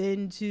never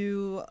been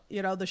to,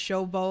 you know, the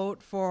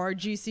Showboat for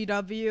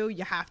GCW,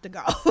 you have to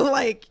go.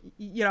 Like,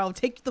 you know,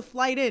 take the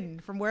flight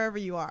in from wherever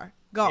you are.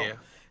 Go. Yeah.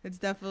 It's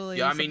definitely.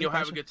 Yeah, I mean, you'll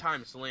have a good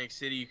time. It's Atlantic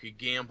City. You could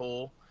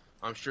gamble.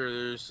 I'm sure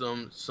there's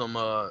some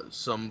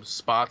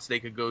spots they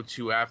could go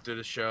to after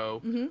the show.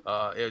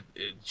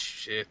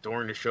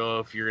 During the show,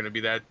 if you're gonna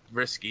be that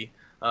risky.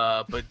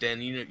 But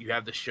then you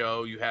have the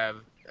show, you have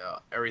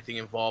everything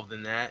involved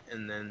in that,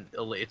 and then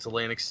it's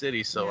Atlantic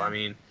City. So I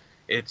mean,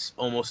 it's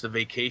almost a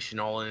vacation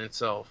all in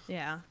itself.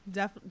 Yeah,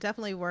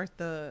 definitely worth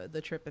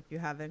the trip if you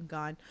haven't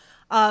gone.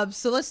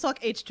 So let's talk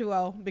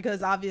H2O,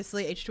 because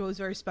obviously H2O is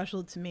very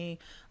special to me.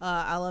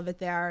 I love it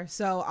there.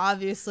 So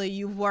obviously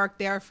you've worked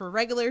there for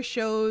regular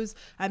shows.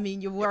 I mean,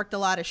 you've worked a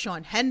lot of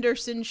Sean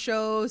Henderson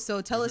shows.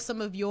 So tell us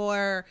some of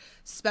your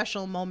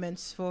special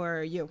moments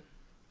for you.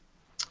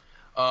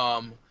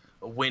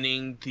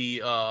 Winning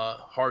the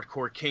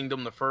Hardcore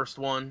Kingdom, the first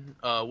one,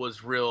 was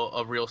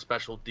a real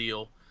special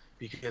deal,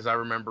 because I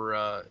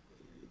remember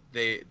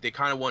they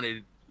kind of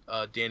wanted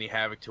Danny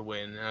Havoc to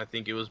win, and I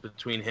think it was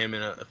between him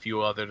and a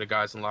few the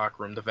guys in the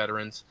locker room, the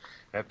veterans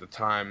at the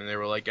time, and they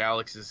were like,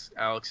 Alex is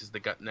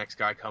the next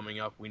guy coming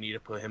up. We need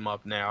to put him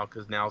up now,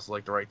 because now's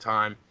like the right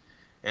time.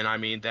 And I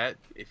mean, that,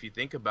 if you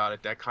think about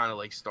it, that kind of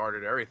like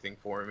started everything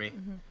for me.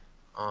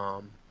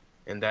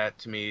 And that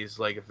to me is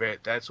like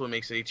that's what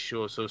makes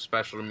H2O so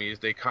special to me, is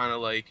they kind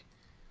of like,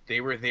 they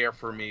were there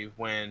for me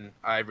when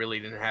I really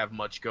didn't have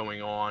much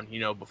going on, you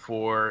know,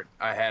 before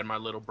I had my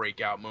little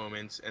breakout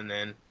moments, and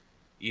then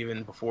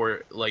even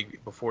before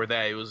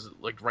that, it was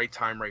like right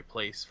time, right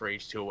place for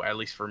H2O, at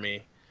least for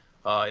me.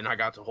 And I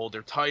got to hold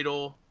their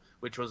title,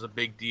 which was a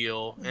big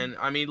deal. And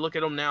I mean, look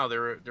at them now;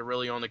 they're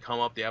really on the come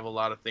up. They have a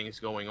lot of things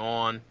going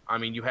on. I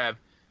mean, you have,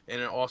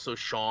 and also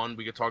Sean.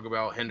 We could talk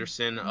about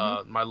Henderson.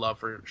 My love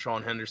for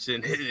Sean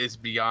Henderson is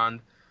beyond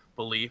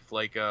belief.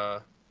 Like,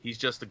 he's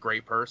just a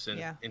great person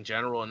in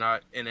general,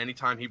 and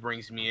anytime he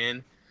brings me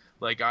in,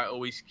 like, I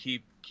always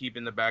keep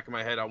in the back of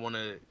my head, I want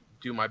to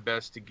do my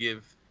best to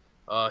give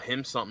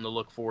him something to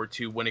look forward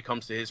to when it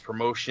comes to his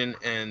promotion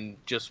and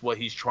just what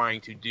he's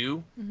trying to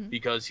do,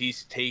 because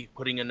he's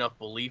putting enough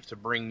belief to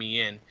bring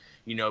me in,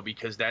 you know,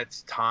 because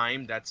that's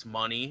time, that's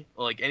money.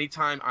 Like,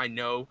 anytime I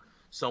know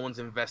someone's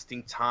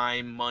investing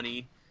time,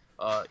 money,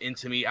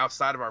 into me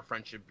outside of our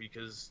friendship,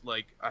 because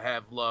like I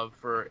have love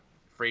for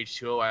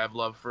H2O, I have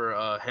love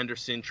for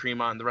Henderson,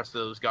 Tremont, and the rest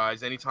of those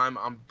guys. Anytime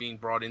I'm being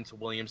brought into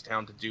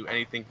Williamstown to do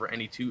anything for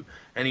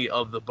any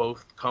of the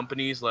both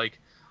companies, like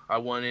I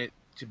want it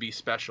to be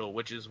special,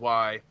 which is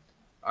why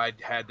I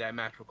had that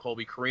match with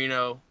Colby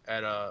Carino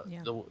at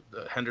the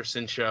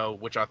Henderson show,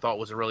 which I thought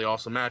was a really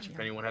awesome match. If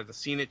anyone hasn't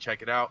seen it,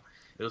 check it out.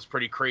 It was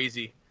pretty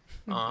crazy.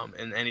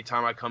 And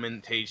anytime I come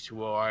in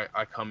H2O,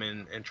 I come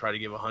in and try to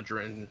give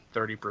 130%,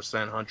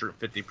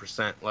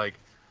 150%. Like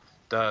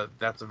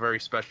that's a very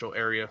special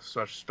area,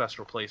 such a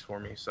special place for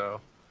me. So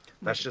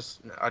I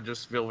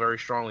just feel very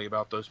strongly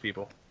about those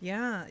people.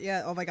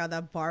 Yeah. Oh my God,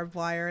 that barbed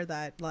wire,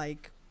 that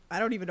like, I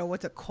don't even know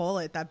what to call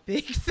it. That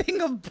big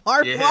thing of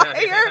barbed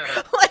wire.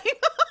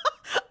 Like,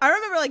 I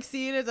remember like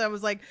seeing it, and I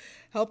was like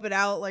helping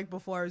out like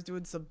before I was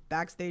doing some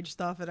backstage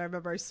stuff, and I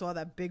remember I saw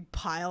that big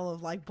pile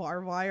of like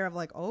barbed wire. I'm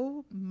like,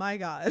 oh my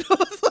God. I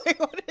was like,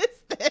 what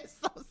is this?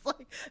 I was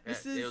like,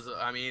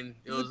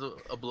 it was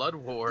a blood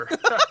war.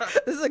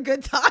 This is a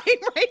good time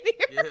right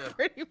here. Yeah.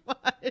 Pretty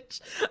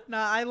much. No,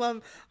 I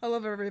love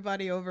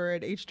everybody over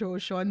at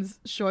H2O.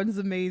 Sean's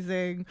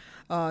amazing.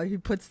 He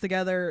puts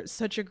together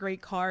such a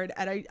great card,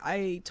 and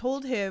I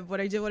told him when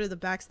I did one of the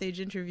backstage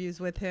interviews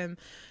with him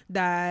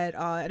that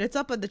and it's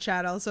up on the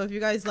channel, so if you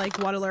guys like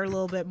want to learn a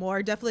little bit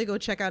more, definitely go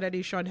check out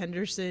any Sean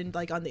Henderson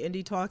like on the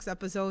Indie Talks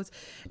episodes.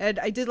 And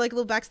I did like a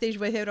little backstage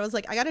with him, and I was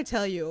like, I gotta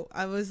tell you,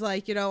 I was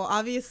like, you know,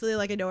 obviously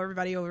like I know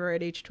everybody over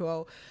at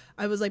H2O.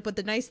 I was like, but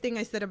the nice thing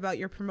I said about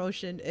your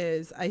promotion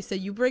is, I said,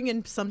 you bring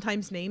in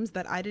sometimes names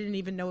that I didn't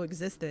even know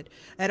existed.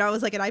 And I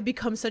was like, and I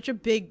become such a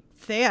big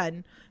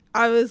fan,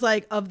 I was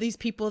like, of these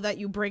people that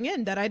you bring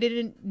in that I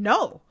didn't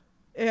know,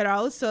 you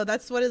know? So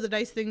that's one of the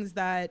nice things,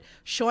 that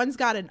Sean's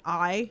got an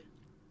eye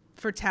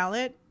for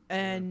talent.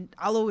 And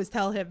I'll always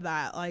tell him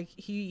that, like,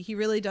 he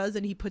really does.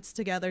 And he puts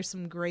together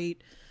some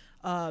great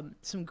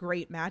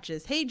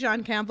matches. Hey,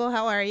 John Campbell,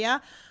 how are ya?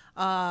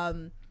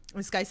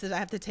 This guy says I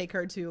have to take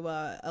her to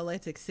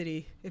Atlantic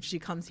City if she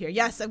comes here.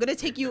 Yes, I'm gonna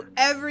take you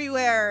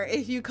everywhere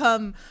if you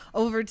come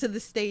over to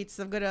the States.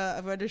 I'm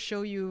gonna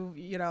show you,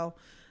 you know,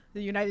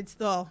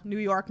 the New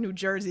York, New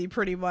Jersey,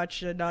 pretty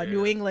much, and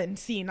New England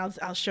scene.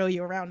 I'll show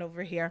you around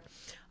over here.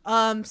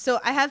 So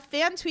I have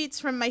fan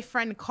tweets from my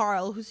friend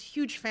Carl, who's a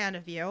huge fan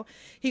of you.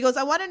 He goes,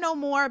 I want to know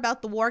more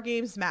about the War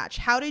Games match.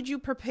 How did you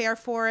prepare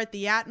for it?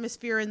 The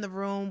atmosphere in the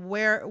room,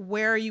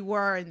 where you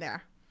were in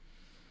there.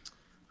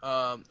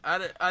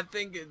 I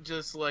think it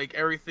just like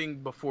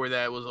everything before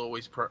that was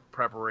always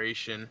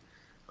preparation.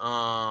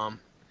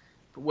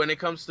 When it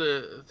comes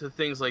to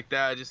things like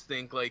that, I just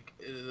think like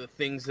the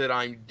things that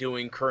I'm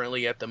doing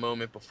currently at the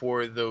moment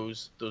before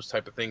those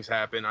type of things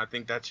happen, I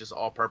think that's just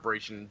all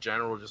preparation in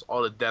general, just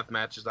all the death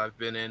matches I've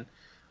been in,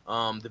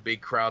 the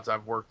big crowds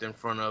I've worked in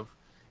front of,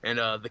 and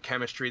the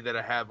chemistry that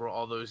I have with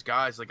all those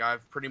guys. Like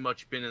I've pretty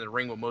much been in the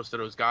ring with most of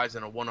those guys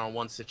in a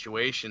one-on-one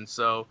situation,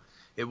 so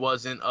it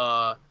wasn't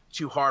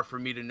too hard for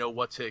me to know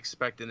what to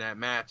expect in that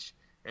match.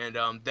 And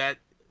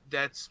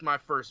that's my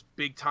first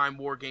big time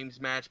War Games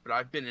match, but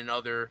I've been in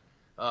other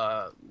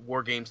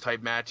War Games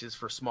type matches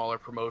for smaller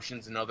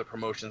promotions and other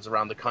promotions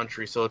around the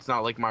country, so it's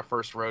not like my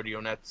first rodeo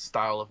in that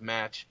style of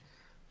match.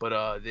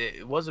 But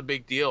it was a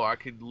big deal. I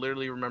could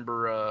literally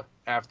remember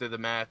after the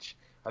match,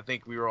 I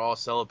think we were all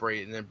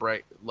celebrating, and then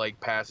Brett like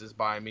passes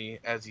by me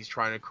as he's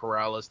trying to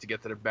corral us to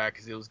get to the back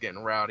because it was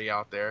getting rowdy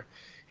out there.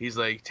 He's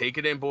like, take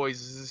it in, boys.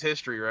 This is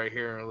history right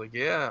here. And I'm like,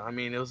 yeah, I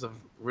mean, it was a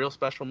real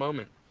special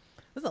moment.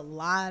 There's a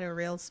lot of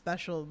real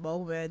special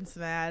moments,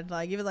 man.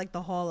 Like even like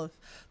the Hall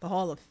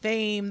of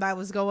Fame that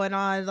was going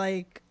on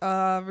like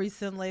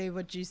recently,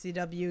 what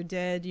GCW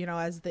did, you know,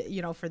 as the,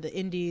 you know, for the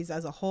indies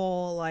as a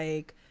whole,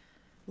 like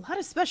a lot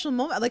of special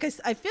moments. Like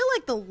I feel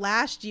like the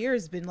last year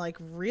has been like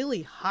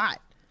really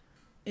hot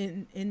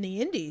in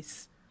the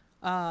indies.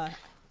 I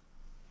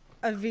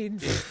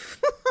mean,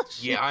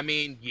 yeah, I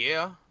mean,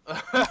 yeah.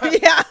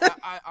 Yeah.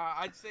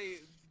 I'd say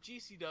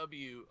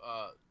GCW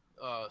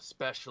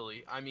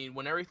especially. I mean,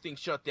 when everything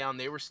shut down,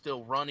 they were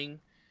still running,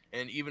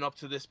 and even up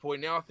to this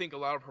point now, I think a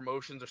lot of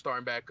promotions are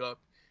starting back up.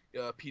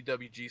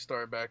 PWG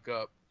starting back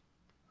up.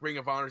 Ring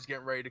of Honor is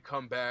getting ready to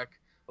come back.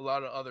 A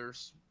lot of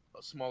others,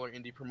 smaller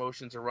indie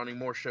promotions are running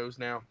more shows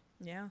now.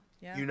 Yeah.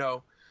 You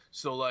know,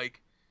 so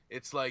like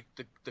it's like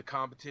the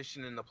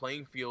competition and the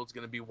playing field is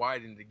going to be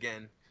widened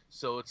again.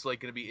 So it's like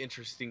going to be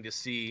interesting to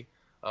see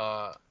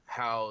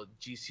how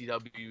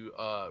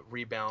GCW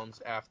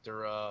rebounds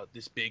after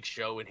this big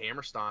show in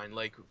Hammerstein.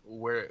 Like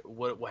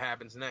what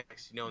happens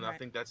next, you know? And right. I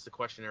think that's the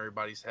question in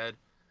everybody's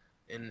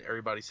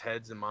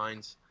heads and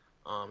minds.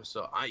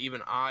 So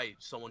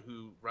someone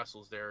who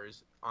wrestles there,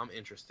 I'm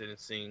interested in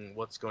seeing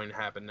what's going to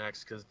happen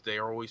next, because they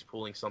are always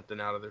pulling something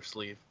out of their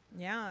sleeve.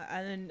 Yeah,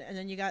 and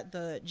then you got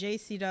the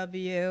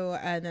JCW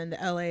and then the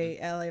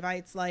LA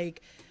Vites.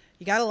 Like,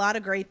 you got a lot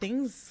of great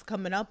things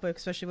coming up,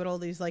 especially with all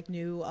these like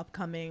new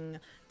upcoming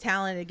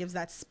talent. It gives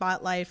that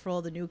spotlight for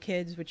all the new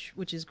kids,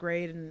 which is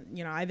great. And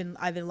you know, I've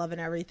been loving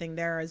everything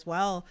there as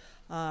well,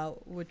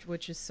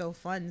 which is so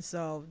fun.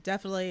 So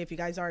definitely, if you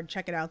guys aren't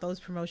checking out those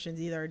promotions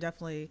either,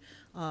 definitely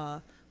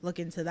look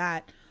into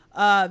that.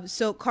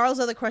 So Carl's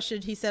other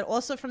question, he said,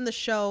 also from the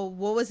show,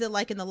 what was it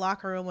like in the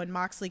locker room when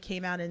Moxley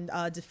came out and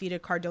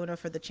defeated Cardona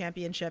for the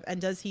championship?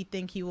 And does he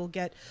think he will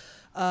get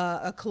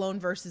a Colon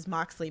versus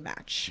Moxley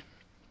match?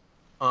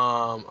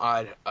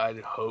 I'd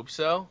hope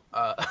so.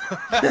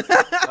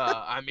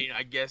 I mean,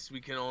 I guess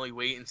we can only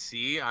wait and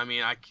see. I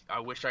mean, I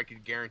wish I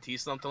could guarantee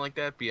something like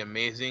that. It'd be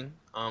amazing.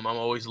 I'm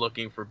always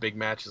looking for big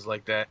matches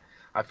like that.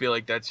 I feel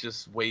like that's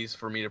just ways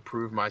for me to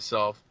prove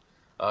myself.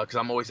 Because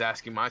I'm always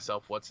asking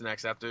myself, what's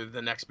next after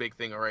the next big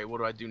thing? All right, what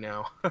do I do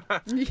now?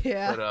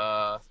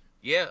 Yeah.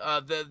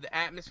 But the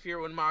atmosphere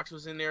when Mox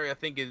was in there, I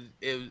think it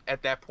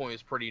at that point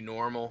was pretty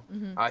normal.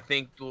 Mm-hmm. I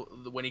think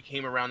when he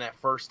came around that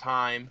first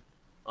time,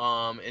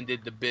 and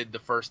did the bid the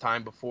first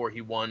time before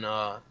he won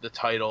the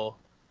title,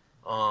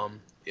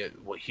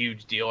 what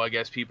huge deal I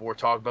guess people were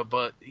talking about.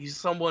 But he's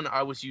someone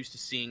I was used to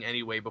seeing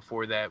anyway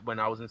before that. When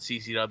I was in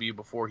CCW,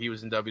 before he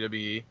was in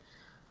WWE,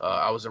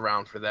 I was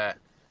around for that.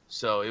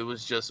 So it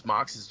was just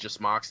Mox is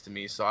just Mox to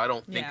me. So I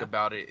don't think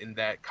about it in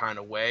that kind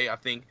of way. I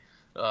think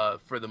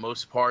for the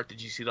most part, the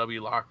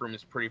GCW locker room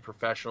is pretty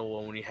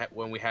professional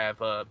when we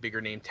have bigger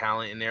name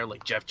talent in there,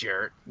 like Jeff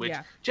Jarrett, which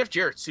Jeff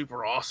Jarrett's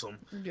super awesome.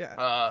 Yeah.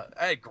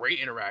 I had great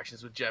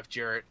interactions with Jeff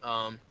Jarrett.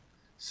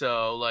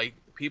 So like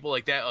people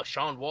like that,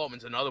 Sean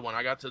Waltman's another one.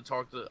 I got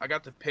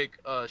to pick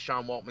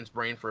Sean Waltman's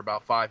brain for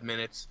about 5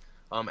 minutes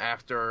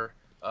after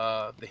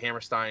the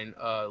Hammerstein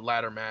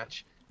ladder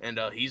match, and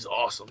he's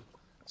awesome.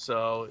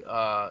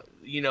 So,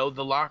 you know,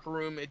 the locker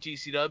room at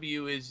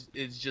GCW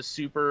is just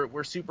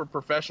we're super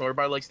professional.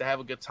 Everybody likes to have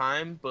a good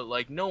time, but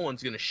like no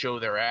one's going to show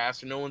their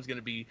ass, or no one's going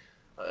to be,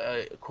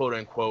 quote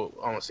unquote,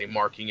 I don't want to say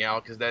marking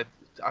out, because that,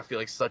 I feel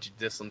like such a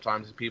diss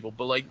sometimes to people,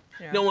 but like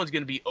no one's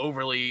going to be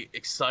overly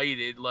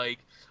excited. Like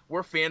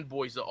we're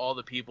fanboys of all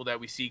the people that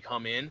we see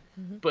come in,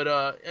 but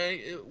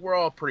we're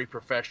all pretty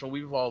professional.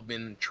 We've all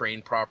been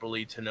trained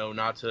properly to know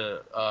not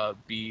to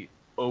be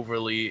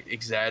overly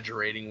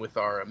exaggerating with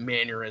our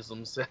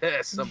mannerisms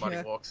as somebody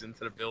walks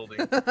into the building.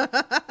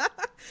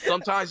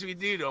 Sometimes we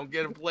don't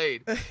get them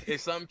played.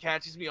 If something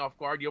catches me off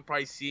guard, you'll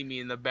probably see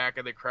me in the back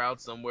of the crowd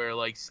somewhere,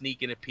 like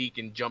sneaking a peek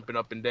and jumping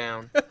up and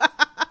down.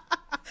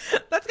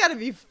 That's gotta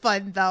be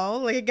fun though.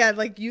 Like again,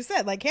 like you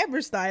said, like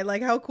Hammerstein,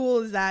 like how cool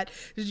is that?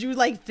 Did you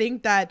like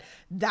think that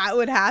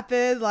would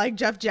happen? Like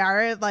Jeff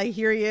Jarrett, like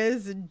here he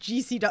is in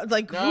GCW.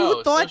 Like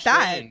who thought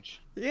that? Strange.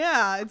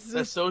 Yeah,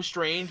 that's so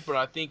strange, but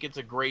I think it's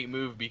a great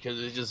move because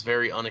it's just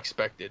very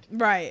unexpected.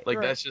 Right. Like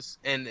that's just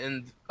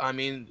and I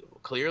mean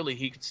clearly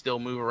he could still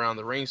move around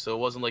the ring, so it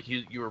wasn't like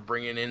you were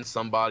bringing in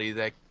somebody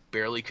that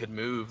barely could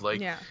move.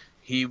 Like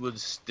he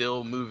was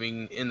still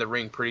moving in the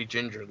ring pretty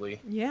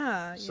gingerly.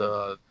 Yeah.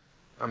 So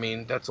I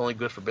mean, that's only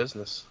good for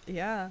business.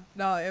 Yeah.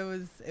 No,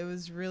 it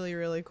was really,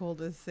 really cool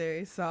to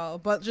see. So,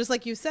 but just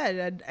like you said,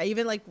 and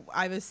even like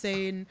I was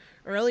saying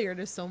earlier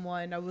to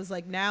someone, I was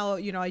like, now,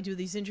 you know, I do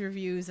these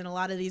interviews and a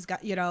lot of these guys,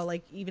 you know,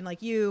 like even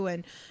like you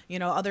and, you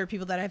know, other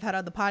people that I've had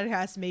on the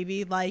podcast,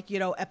 maybe like, you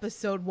know,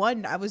 episode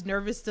 1, I was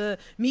nervous to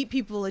meet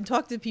people and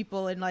talk to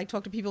people and like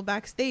talk to people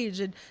backstage.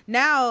 And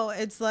now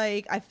it's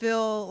like, I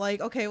feel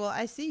like, okay, well,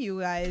 I see you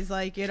guys,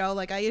 like, you know,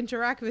 like I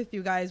interact with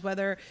you guys,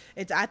 whether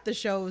it's at the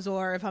shows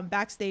or if I'm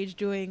backstage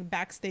doing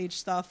backstage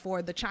stuff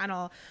for the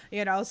channel,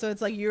 you know, so it's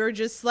like, you're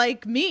just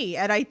like me.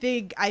 And I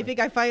think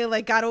I finally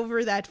like got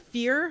over that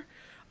fear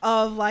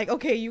of like,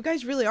 okay, you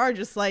guys really are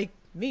just like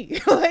me,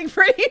 like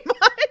pretty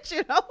much,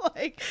 you know,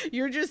 like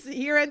you're just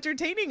here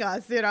entertaining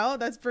us, you know,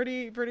 that's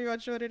pretty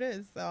much what it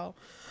is. So,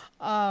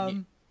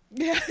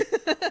 yeah,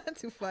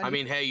 too funny. I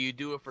mean, hey, you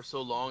do it for so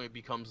long, it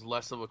becomes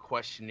less of a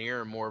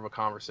questionnaire and more of a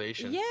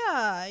conversation.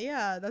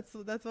 Yeah, that's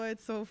why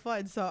it's so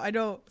fun. So I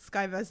know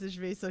Sky messaged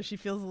me, so she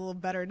feels a little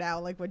better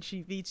now, like when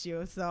she meets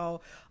you.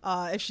 So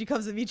if she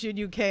comes to meet you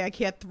in UK, I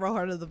can't throw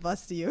her to the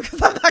bus to you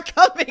because I'm not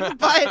coming.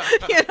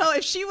 But you know,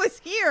 if she was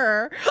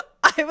here,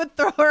 I would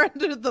throw her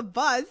under the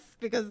bus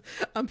because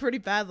I'm pretty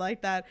bad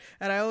like that.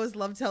 And I always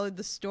love telling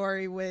the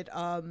story with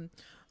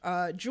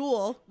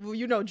Jewel, well,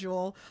 you know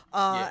Jewel,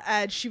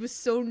 and she was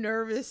so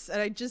nervous, and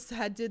I just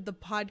did the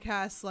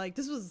podcast, like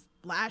this was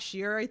last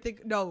year, I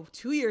think, no,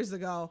 2 years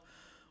ago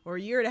or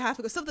a year and a half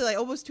ago, something like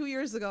almost 2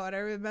 years ago. And I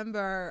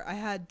remember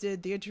I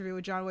did the interview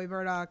with John Wayne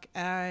Murdoch,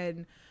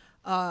 and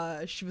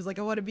she was like,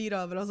 I want to meet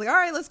him, and I was like, all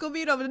right, let's go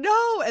meet him. And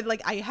no, and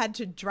like I had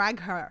to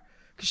drag her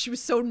because she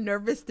was so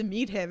nervous to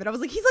meet him, and I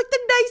was like, he's like the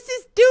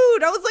nicest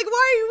dude. I was like,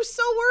 why are you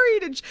so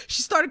worried? And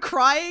she started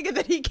crying, and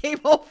then he came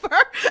over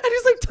and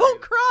he's like,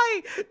 don't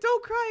cry,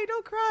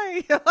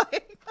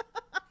 like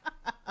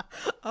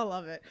I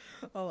love it.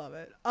 I love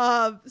it.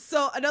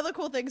 So another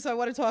cool thing I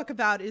want to talk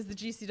about is the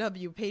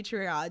GCW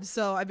Patreon.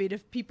 So, I mean,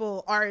 if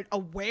people aren't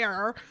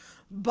aware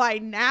by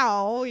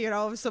now,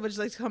 if someone's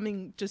like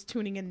just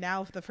tuning in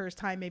now for the first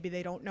time, maybe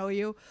they don't know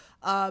you,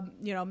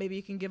 maybe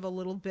you can give a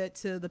little bit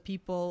to the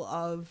people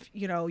of,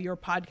 your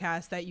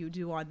podcast that you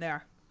do on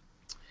there.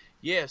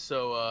 Yeah,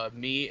 so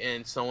me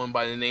and someone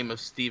by the name of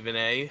Stephen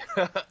A.,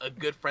 a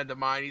good friend of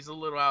mine, he's a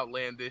little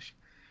outlandish,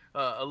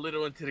 a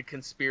little into the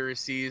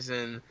conspiracies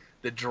and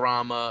the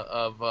drama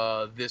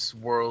of this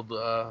world's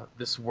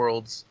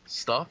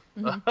stuff.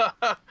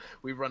 Mm-hmm.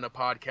 We run a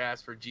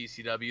podcast for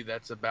GCW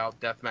that's about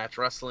deathmatch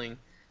wrestling.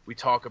 We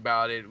talk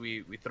about it.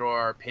 We throw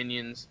our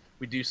opinions.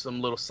 We do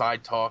some little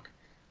side talk.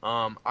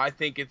 I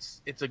think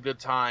it's a good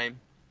time.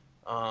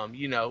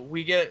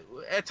 We get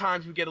at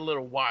times we get a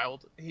little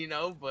wild,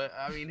 but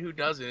I mean, who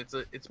doesn't? It's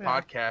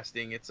yeah.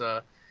 Podcasting.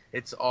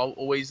 It's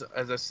always,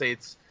 as I say,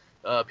 it's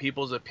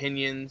people's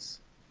opinions,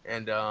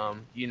 and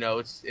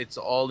it's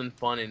all in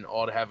fun and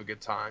all to have a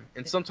good time.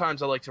 And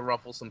sometimes I like to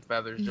ruffle some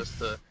feathers just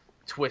to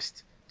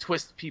twist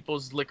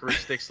people's licorice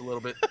sticks a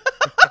little bit.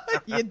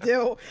 You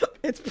do.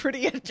 It's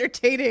pretty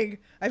entertaining.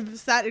 I've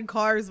sat in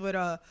cars with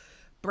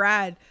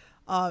Brad,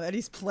 and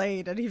he's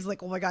played, and he's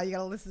like, "Oh my god, you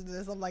gotta listen to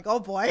this." I'm like, "Oh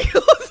boy."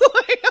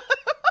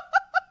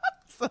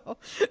 So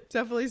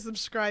definitely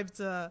subscribe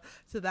to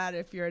that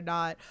if you're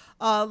not.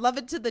 Love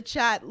it to the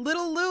chat.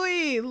 Little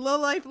Louie, Low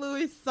Life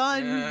Louie's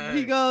son. Yeah.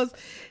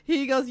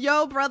 He goes,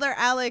 "Yo, brother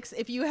Alex,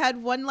 if you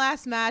had one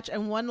last match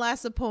and one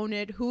last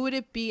opponent, who would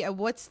it be, and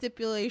what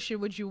stipulation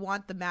would you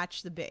want the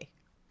match to be?"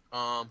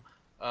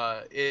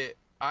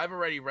 I've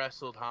already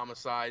wrestled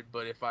Homicide,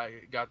 but if I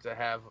got to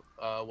have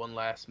one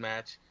last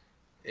match,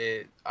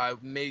 I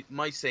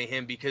might say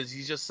him, because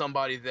he's just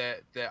somebody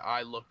that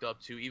I looked up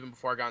to even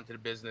before I got into the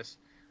business.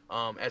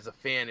 As a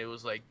fan, it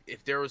was like,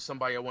 if there was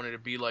somebody I wanted to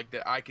be like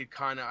that I could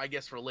kind of, I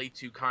guess, relate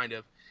to,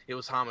 it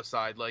was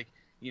Homicide. Like,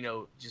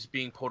 just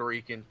being Puerto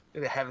Rican,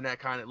 having that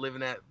kind of,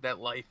 living that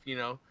life,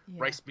 Yeah.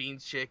 Rice,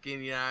 beans,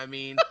 chicken, you know what I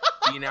mean?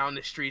 Being out in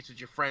the streets with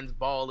your friends,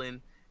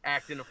 balling,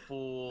 acting a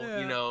fool,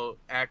 Yeah.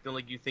 Acting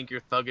like you think you're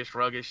thuggish,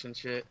 ruggish and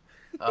shit.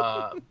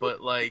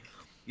 But like,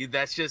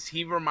 that's just,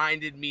 he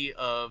reminded me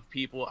of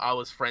people I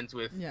was friends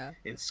with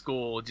in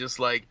school, just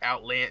like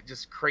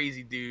just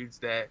crazy dudes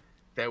that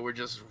were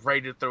just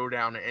ready to throw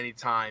down at any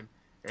time.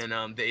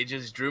 And they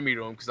just drew me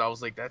to him, because I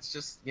was like, that's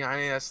just,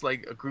 that's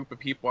like a group of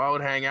people I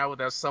would hang out with.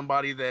 That's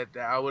somebody that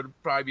I would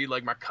probably be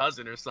like my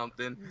cousin or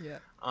something. Yeah.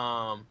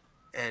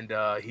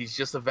 And he's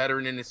just a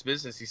veteran in this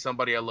business. He's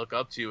somebody I look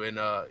up to, and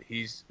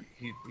he's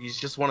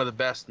just one of the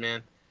best,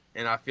 man.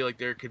 And I feel like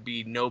there could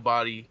be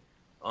nobody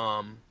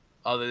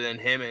other than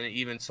him, and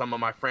even some of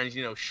my friends,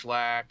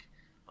 Schlack,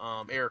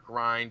 Eric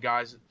Ryan,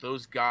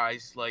 those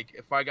guys, like,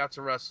 if I got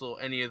to wrestle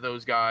any of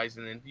those guys,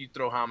 and then you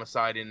throw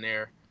Homicide in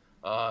there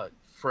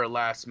for a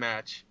last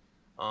match,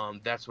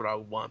 that's what I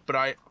would want. But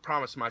I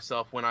promise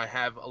myself, when I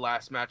have a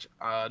last match,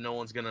 no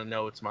one's gonna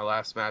know it's my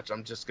last match.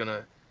 I'm just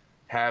gonna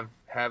have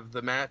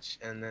the match,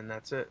 and then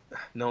that's it.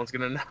 No one's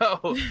gonna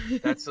know.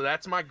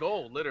 That's my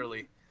goal,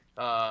 literally.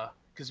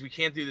 Because we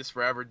can't do this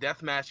forever.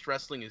 Deathmatch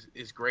wrestling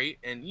is great,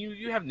 and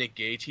you have Nick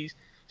Gage. He's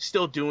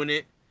still doing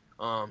it.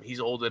 He's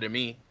older than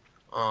me.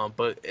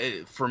 But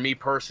for me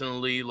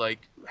personally,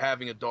 like,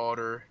 having a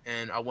daughter,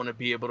 and I want to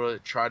be able to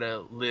try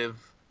to live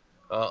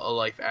a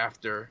life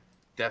after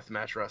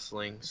deathmatch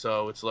wrestling.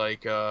 So it's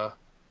like,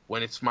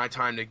 when it's my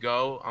time to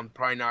go, I'm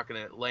probably not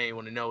going to let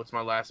anyone know it's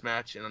my last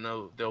match. And I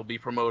know there'll be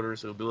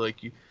promoters who'll be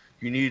like,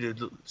 you need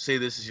to say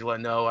this as you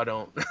let know. I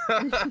don't.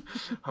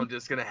 I'm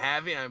just going to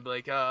have it. I'm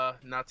like,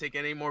 not take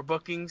any more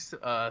bookings.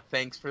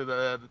 Thanks for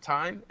the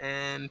time,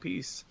 and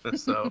peace.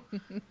 So,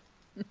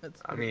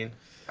 I mean,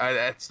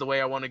 that's the way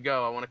I want to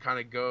go. I want to kind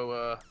of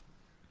go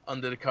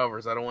under the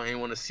covers. I don't want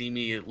anyone to see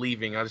me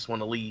leaving. I just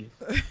want to leave.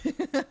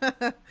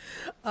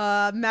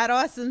 Matt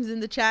Awesome's in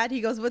the chat.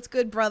 He goes, "What's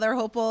good, brother?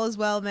 Hope all is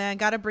well, man.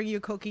 Gotta bring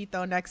you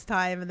coquito next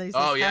time." And then he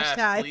says,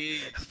 hashtag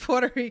please.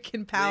 Puerto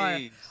Rican power.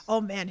 Please. Oh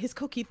man, his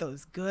coquito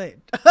is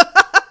good.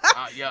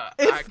 Yeah,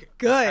 it's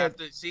good. I have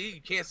to, see,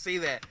 you can't say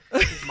that,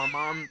 because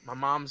my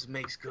mom's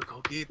makes good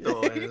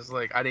coquito, and it's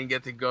like I didn't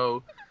get to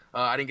go.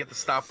 I didn't get to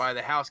stop by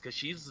the house, because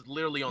she's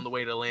literally on the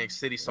way to Atlantic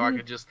City, so I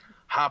could just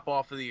hop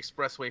off of the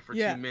expressway for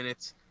 2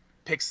 minutes,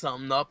 pick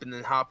something up, and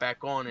then hop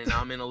back on, and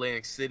I'm in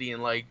Atlantic City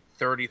in like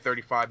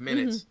 35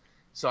 minutes.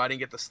 So I didn't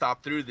get to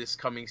stop through this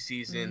coming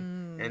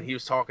season. And he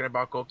was talking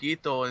about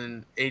coquito,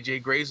 and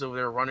AJ Gray's over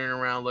there running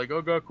around like,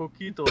 "Oh, got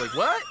coquito." Like,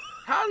 what?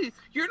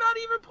 You're not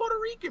even Puerto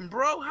Rican,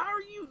 bro. How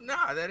are you?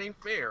 Nah, that ain't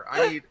fair.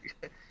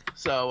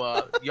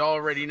 So y'all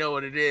already know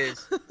what it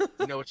is.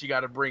 You know what you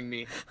got to bring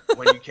me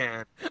when you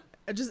can.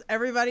 Just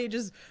everybody,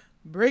 just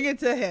bring it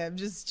to him.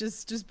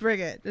 Just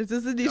bring it. It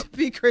doesn't need to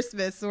be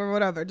Christmas or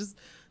whatever. Just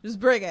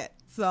bring it.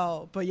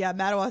 So, but yeah,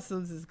 Matt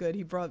Awesome's is good.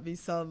 He brought me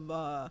some,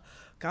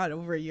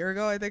 over a year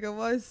ago, I think it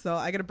was. So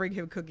I gotta bring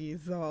him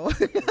cookies. So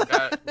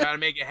gotta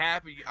make it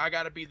happy. I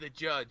gotta be the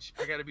judge.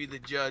 I gotta be the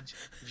judge,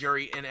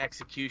 jury, and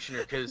executioner,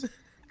 because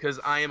because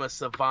I am a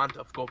savant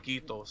of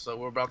coquito. So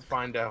we're about to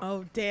find out.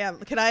 Oh damn!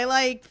 Can I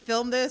like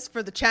film this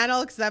for the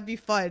channel? Cause that'd be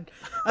fun.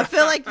 I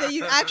feel like that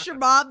you ask your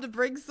mom to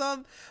bring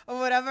some or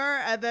whatever,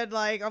 and then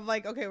like I'm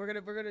like, okay, we're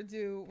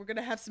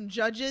gonna have some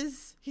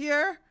judges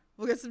here.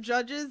 We'll get some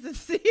judges and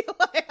see.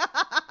 Like,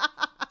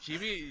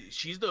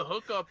 She's the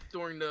hookup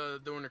during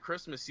the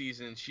Christmas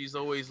season. She's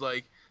always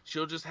like,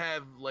 she'll just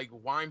have like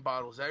wine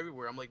bottles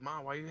everywhere. I'm like,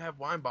 Mom, why do you have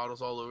wine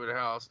bottles all over the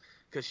house?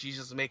 Because she's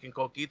just making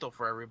coquito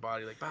for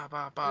everybody, like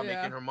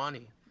making her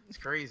money. It's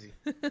crazy.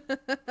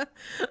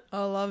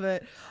 I love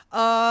it.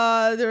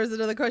 There was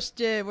another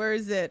question. Where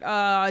is it?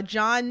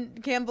 John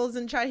Campbell's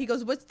in chat. He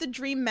goes, "What's the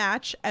dream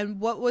match, and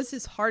what was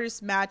his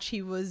hardest match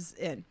he was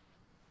in?"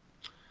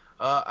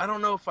 I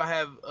don't know if I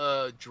have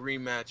a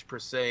dream match per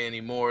se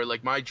anymore.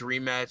 Like my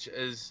dream match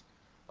as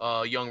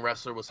a young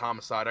wrestler was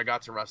Homicide. I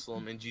got to wrestle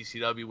him in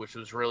GCW, which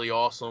was really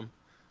awesome.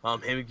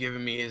 Him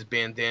giving me his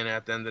bandana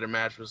at the end of the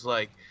match was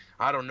like,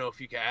 I don't know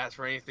if you can ask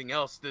for anything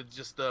else.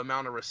 Just the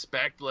amount of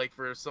respect, like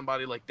for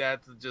somebody like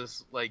that to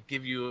just like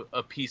give you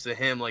a piece of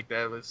him like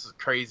that was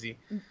crazy.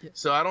 Yeah.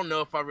 So I don't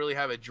know if I really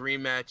have a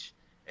dream match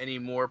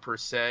anymore per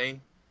se.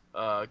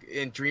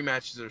 And dream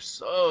matches are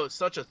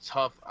such a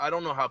tough. I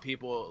don't know how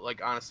people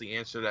like honestly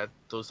answer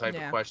those type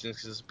of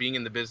questions, because being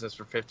in the business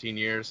for 15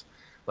 years,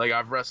 like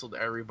I've wrestled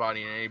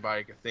everybody and anybody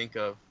I could think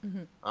of.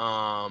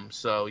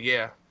 So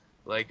yeah,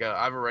 like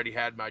I've already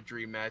had my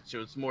dream match.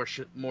 So it's more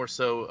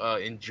so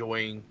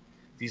enjoying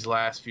these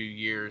last few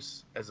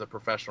years as a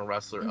professional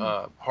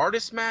wrestler.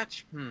 Hardest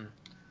match,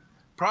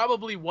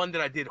 probably one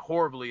that I did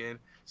horribly in.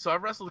 So I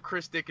wrestled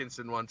Chris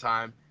Dickinson one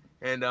time.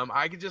 And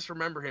I could just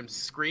remember him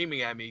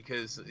screaming at me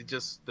because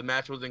the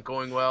match wasn't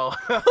going well.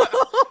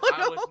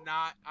 I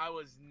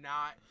was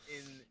not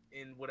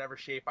in whatever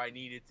shape I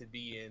needed to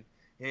be in.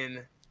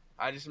 And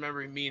I just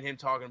remember me and him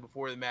talking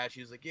before the match.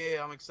 He was like,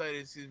 "Yeah, I'm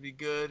excited. It's gonna be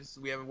good.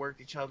 So we haven't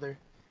worked each other,"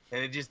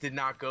 and it just did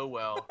not go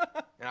well.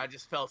 And I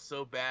just felt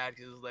so bad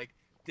because it was like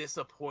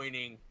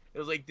disappointing. It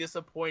was like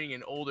disappointing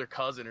an older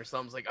cousin or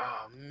something. It's like,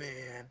 oh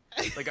man,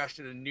 like I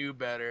should have knew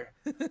better.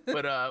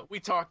 But we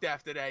talked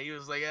after that. He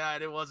was like,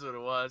 it was what it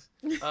was.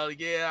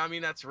 Yeah, I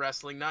mean that's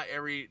wrestling. Not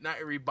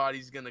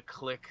everybody's gonna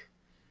click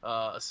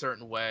a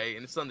certain way,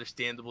 and it's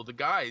understandable. The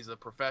guy is a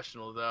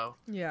professional though.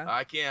 Yeah.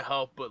 I can't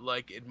help but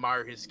like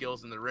admire his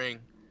skills in the ring.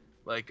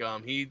 Like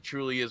he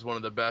truly is one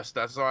of the best.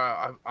 That's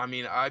why I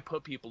mean I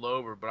put people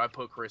over, but I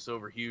put Chris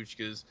over huge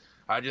because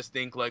I just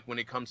think like when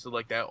it comes to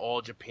like that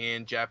all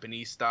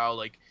Japanese style,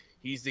 like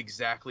he's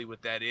exactly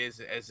what that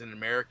is as an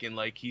American.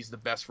 Like he's the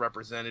best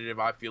representative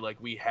I feel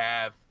like we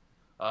have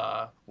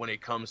when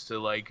it comes to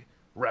like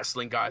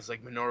wrestling guys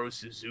like Minoru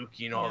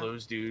Suzuki and all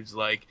those dudes.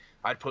 Like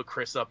I'd put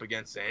Chris up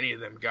against any of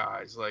them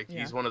guys. Like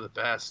he's one of the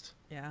best.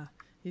 Yeah,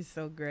 he's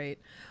so great.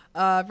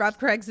 Rob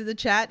Craig's in the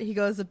chat. He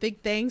goes, "A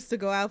big thanks to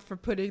Go Out for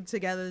putting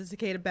together the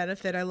Takeda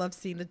benefit. I love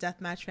seeing the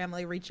Deathmatch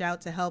family reach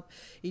out to help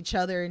each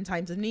other in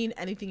times of need.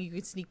 Anything you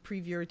could sneak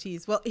preview or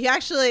tease." Well,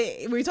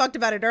 we talked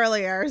about it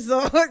earlier.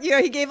 So,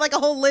 he gave like a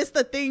whole list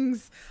of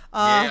things.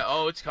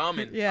 It's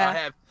coming.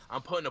 Yeah.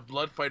 I'm putting a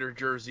Blood Fighter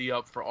jersey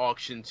up for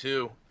auction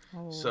too.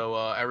 Oh. So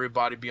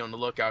everybody be on the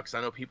lookout, because I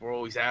know people are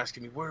always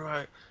asking me,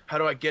 how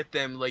do I get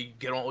them? Like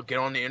get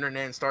on the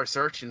internet and start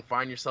searching,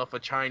 find yourself a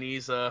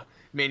Chinese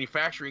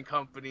manufacturing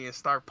company and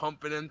start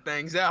pumping them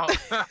things out,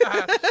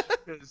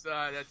 because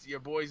that's your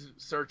boy's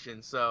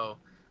searching. So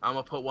I'm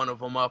gonna put one of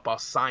them up. I'll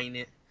sign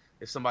it.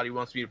 If somebody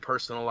wants me to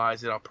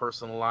personalize it, I'll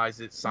personalize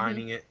it,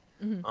 signing it.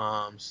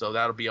 So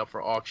that'll be up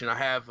for auction. I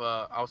have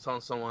I was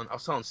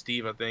telling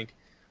Steve, I think.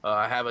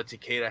 I have a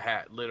Takeda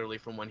hat literally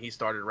from when he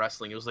started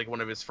wrestling. It was like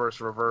one of his first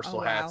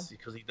Reversal hats,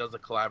 because he does a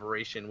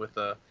collaboration with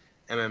a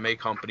MMA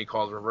company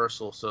called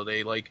Reversal. So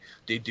they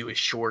do his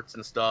shorts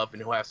and stuff,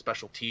 and he'll have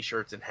special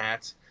T-shirts and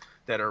hats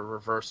that are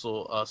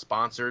Reversal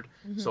sponsored.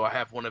 So I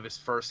have one of his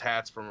first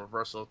hats from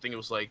Reversal. I think it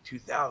was like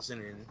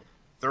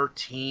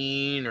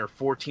 2013 or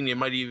 14. It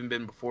might have even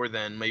been before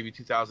then, maybe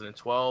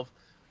 2012.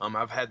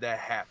 I've had that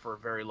hat for a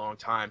very long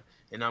time,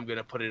 and I'm going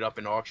to put it up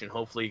in auction.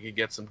 Hopefully you can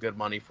get some good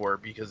money for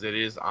it, because it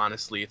is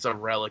honestly, it's a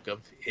relic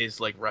of his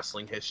like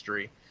wrestling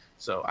history.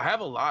 So I have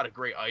a lot of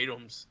great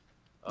items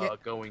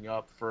going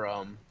up for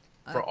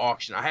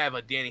auction. I have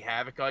a Danny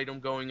Havoc item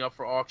going up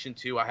for auction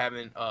too. I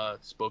haven't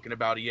spoken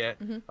about it yet.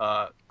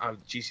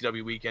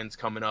 GCW weekend's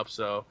coming up,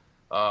 so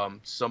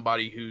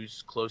somebody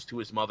who's close to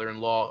his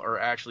mother-in-law, or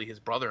actually his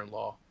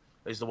brother-in-law,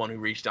 is the one who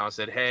reached out and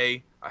said,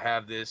 "Hey, I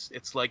have this.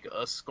 It's like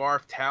a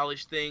scarf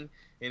talish thing,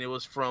 and it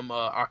was from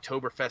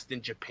Oktoberfest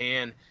in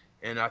Japan,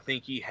 and I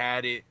think he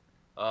had it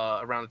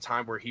around the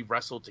time where he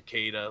wrestled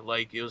Takeda.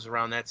 Like it was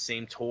around that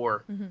same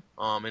tour, and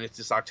it's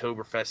this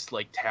Oktoberfest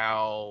like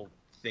towel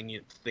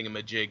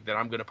thingamajig that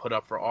I'm gonna put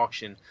up for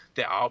auction,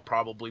 that I'll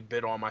probably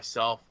bid on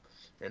myself,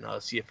 and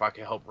see if I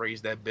can help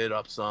raise that bid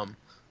up some."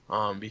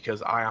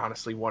 Because I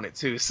honestly want it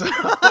too, so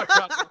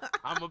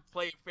I'm gonna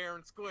play it fair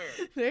and square.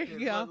 There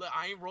you go.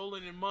 I ain't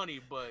rolling in money,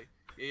 but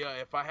yeah,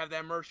 if I have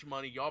that merch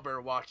money, y'all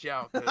better watch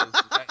out, because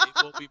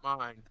it will be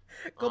mine.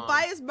 Go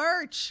buy his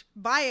merch.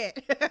 Buy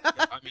it.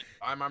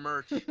 buy my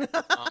merch.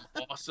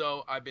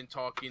 Also, I've been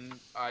talking.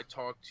 I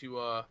talked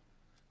to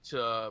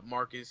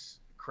Marcus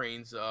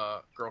Crane's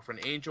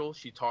girlfriend Angel.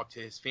 She talked to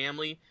his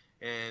family,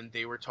 and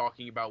they were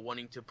talking about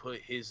wanting to put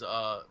his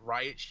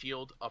Riot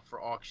Shield up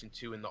for auction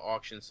too in the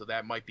auction. So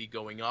that might be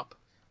going up.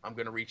 I'm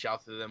gonna reach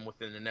out to them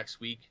within the next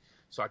week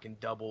so I can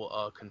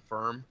double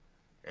confirm,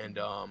 and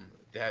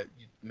that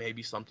may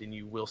be something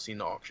you will see in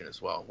the auction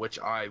as well, which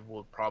I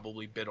will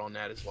probably bid on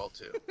that as well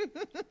too.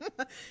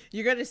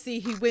 You're gonna see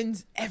he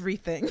wins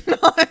everything.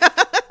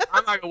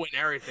 I'm not gonna win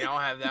everything. I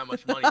don't have that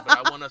much money, but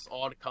I want us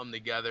all to come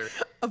together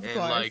Of and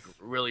course. like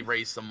really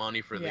raise some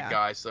money for the Yeah.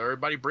 guys. So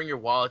everybody, bring your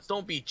wallets.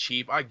 Don't be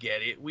cheap. I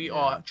get it. We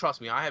all trust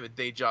me. I have a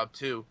day job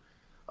too,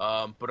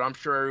 but I'm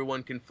sure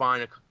everyone can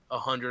find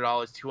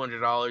 $100,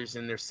 $200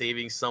 in their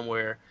savings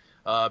somewhere.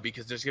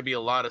 Because there's gonna be a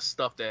lot of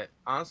stuff that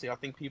honestly I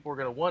think people are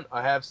gonna want.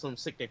 I have some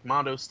Sick Nick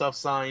Mondo stuff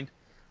signed.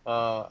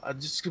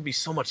 Just gonna be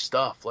so much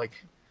stuff. Like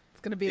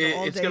It's gonna be an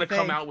all-day it's gonna thing.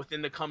 come out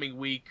within the coming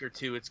week or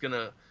two. It's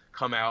gonna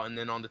come out, and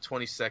then on the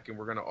 22nd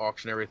we're gonna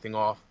auction everything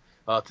off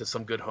to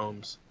some good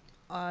homes.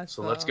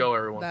 Awesome. So let's go,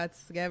 everyone.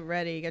 Let's get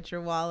ready. Get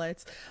your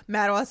wallets.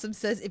 Matt Awesome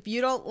says, if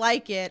you don't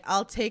like it,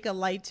 I'll take a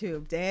light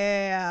tube.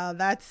 Damn,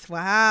 that's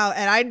wow.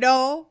 And I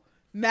know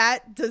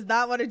Matt does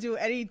not want to do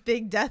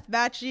anything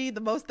deathmatchy.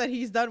 The most that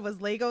he's done was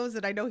Legos,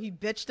 and I know he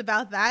bitched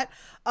about that.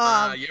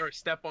 You ever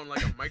step on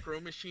like a micro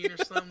machine or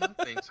something?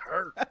 Things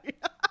hurt.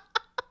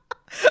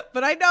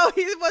 But I know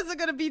he wasn't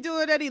going to be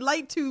doing any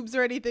light tubes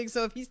or anything.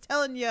 So if he's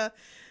telling you,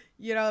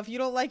 you know, if you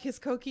don't like his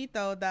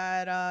coquito,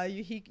 that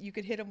you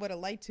could hit him with a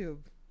light tube.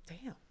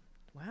 Damn.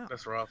 Wow.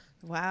 That's rough.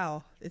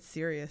 Wow. It's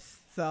serious.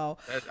 So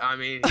I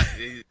mean,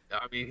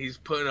 he's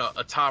putting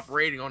a top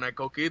rating on that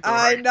coquito.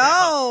 I right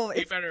know.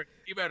 Now.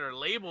 You better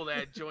label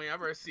that joint. I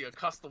better see a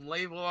custom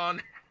label on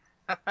it.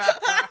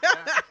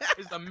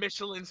 It's the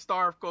Michelin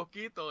star of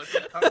coquito. It's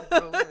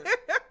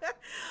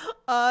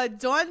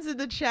Dawn's in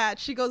the chat.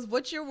 She goes,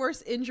 "What's your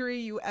worst injury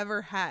you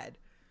ever had?"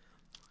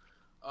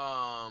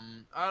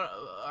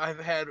 I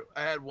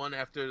had one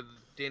after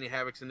Danny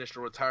Havoc's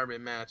initial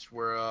retirement match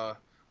where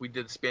we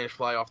did the Spanish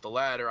fly off the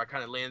ladder. I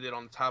kind of landed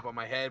on the top of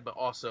my head, but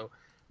also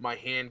my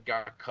hand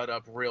got cut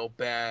up real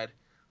bad,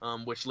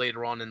 which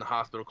later on in the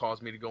hospital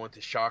caused me to go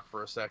into shock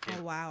for a second.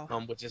 Oh wow.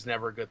 Which is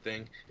never a good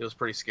thing. It was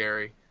pretty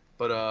scary.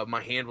 But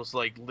my hand was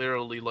like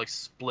literally like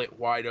split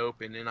wide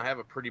open, and I have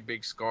a pretty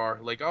big scar.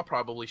 Like I'll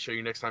probably show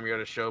you next time you're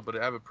at a show, but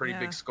I have a pretty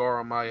big scar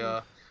on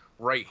my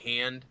right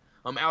hand.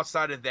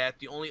 Outside of that,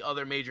 the only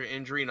other major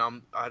injury,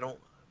 and I don't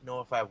know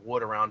if I have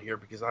wood around here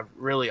because I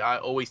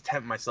always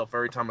tempt myself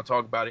every time I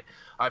talk about it.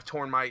 I've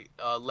torn my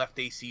left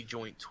AC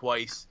joint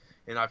twice,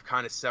 and I've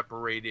kind of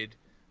separated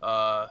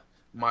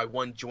my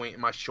one joint in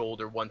my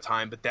shoulder one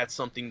time, but that's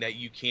something that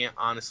you can't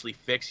honestly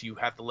fix. You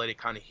have to let it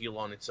kind of heal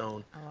on its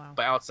own. Oh, wow.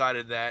 But outside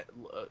of that,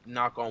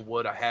 knock on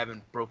wood, I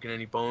haven't broken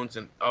any bones,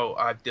 and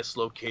I've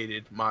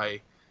dislocated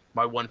my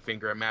one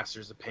finger at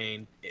Masters of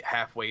Pain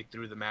halfway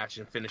through the match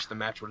and finished the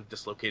match with a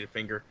dislocated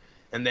finger,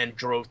 and then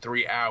drove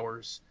 3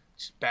 hours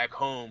back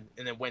home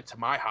and then went to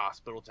my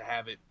hospital to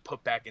have it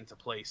put back into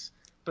place.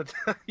 But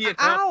you know,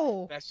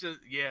 Ow. that's just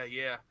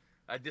yeah.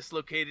 I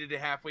dislocated it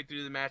halfway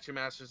through the match at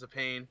Masters of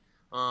Pain.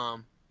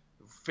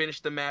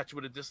 Finished the match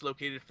with a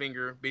dislocated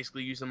finger,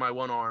 basically using my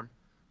one arm.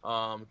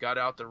 Got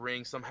out the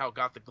ring, somehow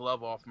got the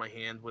glove off my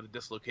hand with a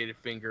dislocated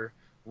finger,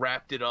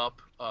 wrapped it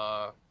up,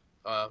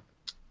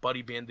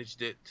 buddy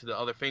bandaged it to the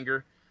other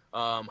finger,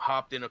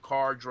 hopped in a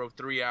car, drove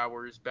 3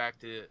 hours back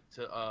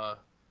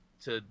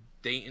to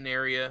Dayton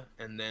area,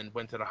 and then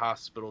went to the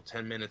hospital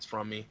 10 minutes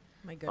from me.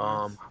 My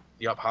goodness.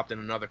 Hopped in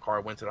another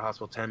car, went to the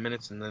hospital 10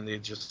 minutes, and then they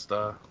just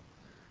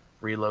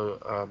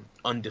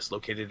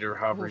undislocated, or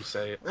however you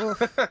say it. Oof,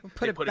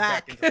 put it It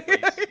back. into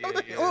place.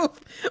 Yeah. Oof.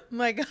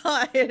 My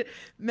God,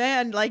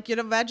 man! Like you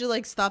know, imagine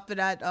like stopping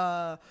at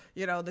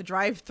the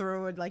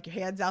drive-through and like your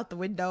hands out the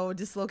window,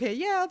 dislocate.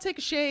 Yeah, I'll take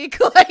a shake.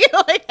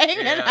 like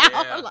hanging out.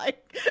 Yeah.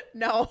 Like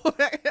no.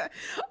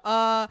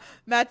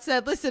 Matt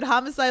said, "Listen,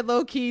 Homicide,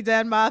 Low Key,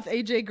 Dan Moth,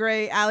 AJ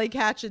Gray, Alley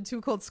Catch, and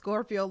Too Cold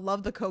Scorpio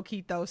love the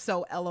coquito.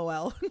 So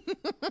LOL."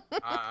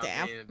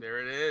 Damn. Man, there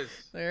it is.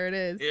 There it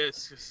is. Yeah,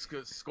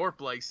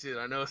 Scorp likes it.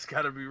 I know it's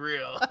got to be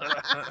real.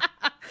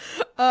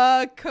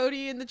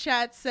 Cody in the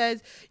chat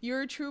says,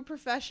 "You're a true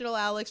professional,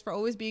 Alex, for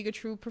always being a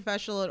true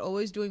professional and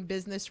always doing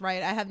business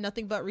right. I have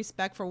nothing but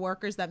respect for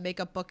workers that make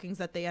up bookings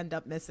that they end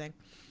up missing."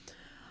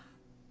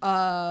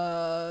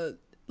 Low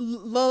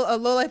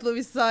Life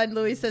Louis' son,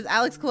 Louis says,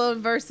 "Alex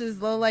Cologne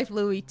versus Low Life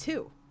Louis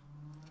 2.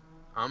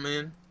 I'm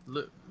in.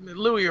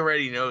 Louis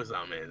already knows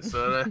I'm in,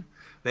 so that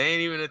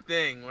ain't even a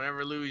thing.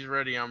 Whenever Louis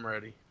ready, I'm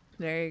ready.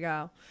 There you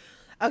go.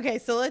 Okay,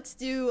 so let's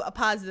do a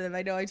positive.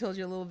 I know I told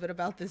you a little bit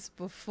about this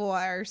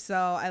before. So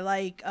I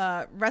like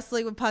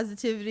wrestling with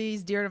positivity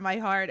is dear to my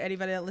heart.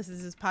 Anybody that listens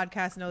to this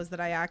podcast knows that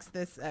I ask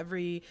this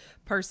every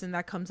person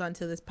that comes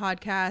onto this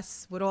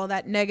podcast. With all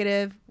that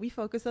negative, we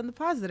focus on the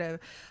positive.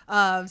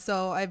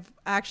 So I've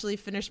actually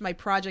finished my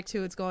project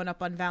too. It's going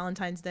up on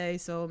Valentine's Day.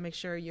 So make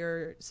sure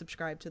you're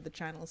subscribed to the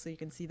channel so you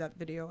can see that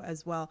video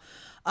as well.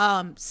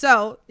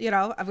 So, you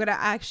know, I'm going to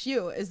ask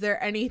you, is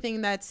there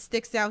anything that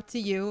sticks out to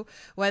you,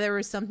 whether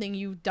it's something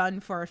you've done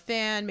for a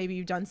fan, maybe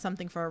you've done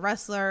something for a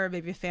wrestler,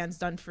 maybe a fan's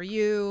done for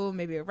you,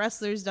 maybe a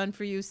wrestler's done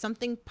for you,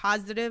 something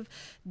positive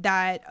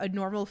that a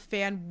normal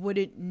fan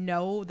wouldn't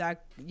know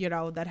that, you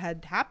know, that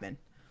had happened?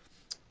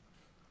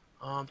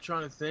 I'm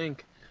trying to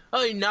think.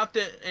 I mean, not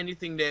that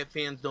anything that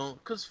fans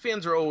don't, because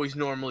fans are always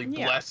normally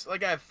blessed.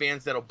 Like, I have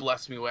fans that'll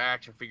bless me with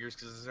action figures,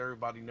 because as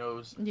everybody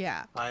knows,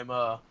 I'm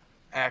a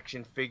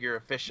action figure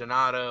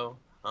aficionado.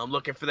 I'm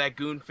looking for that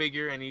Goon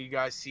figure. Any of you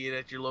guys see it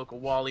at your local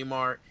Wally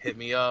Mart, hit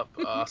me up.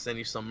 I'll send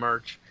you some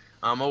merch.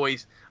 I'm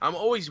always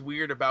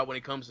weird about when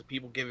it comes to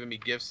people giving me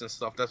gifts and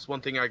stuff. That's one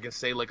thing I can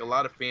say. Like, a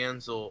lot of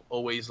fans will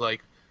always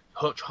like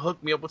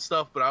hook me up with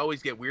stuff, but I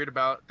always get weird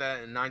about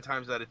that. And 9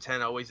 times out of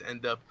 10, I always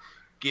end up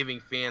giving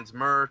fans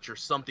merch or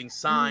something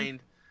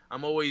signed.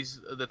 I'm always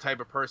the type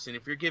of person,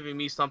 if you're giving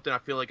me something, I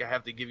feel like I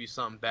have to give you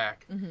something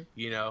back.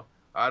 You know,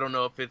 I don't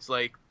know if it's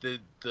like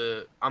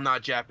the I'm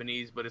not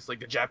Japanese, but it's like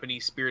the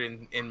Japanese spirit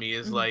in me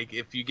is like,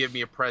 if you give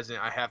me a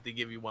present, I have to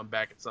give you one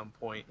back at some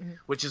point,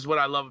 which is what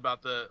I love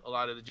about a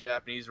lot of the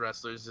Japanese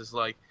wrestlers is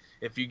like,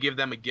 if you give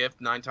them a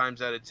gift, 9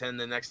 times out of 10,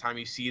 the next time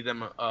you see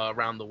them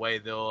around the way,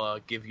 they'll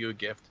give you a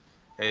gift.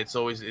 It's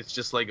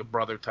just like a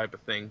brother type of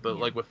thing. But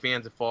like with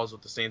fans, it falls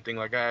with the same thing.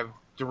 Like I have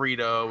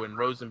Dorito and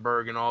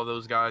Rosenberg and all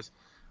those guys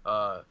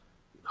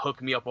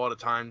hook me up all the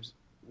time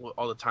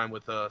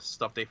with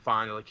stuff they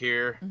find. They're like,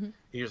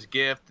 here's a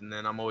gift, and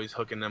then I'm always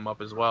hooking them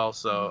up as well.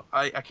 So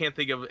I can't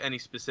think of any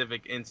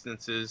specific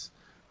instances,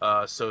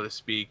 so to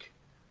speak.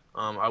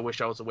 I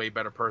wish I was a way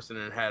better person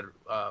and had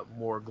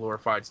more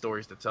glorified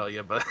stories to tell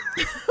you, but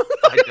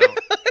I don't.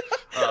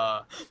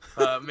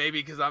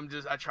 Maybe because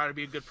I try to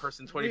be a good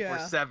person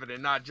 24/7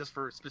 and not just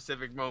for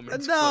specific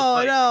moments. No,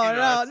 like,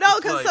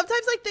 because like,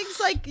 sometimes like things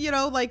like, you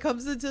know, like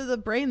comes into the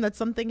brain that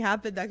something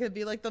happened that could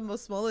be like the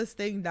most smallest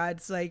thing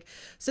that's like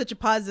such a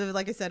positive.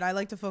 Like I said, I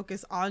like to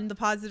focus on the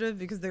positive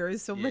because there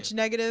is so much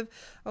negative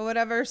or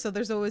whatever. So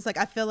there's always like,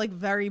 I feel like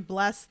very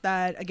blessed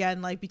that,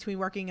 again, like between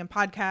working in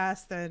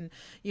podcast and,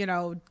 you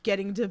know,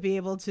 getting to be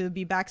able to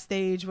be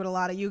backstage with a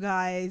lot of you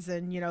guys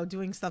and, you know,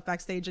 doing stuff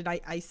backstage, and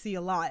I see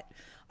a lot.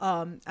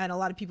 And a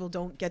lot of people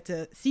don't get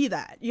to see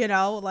that, you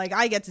know, like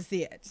I get to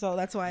see it. So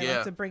that's why I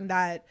like to bring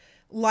that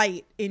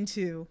light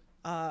into,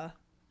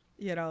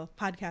 you know,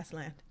 podcast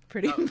land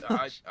pretty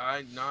much.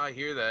 I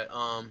hear that.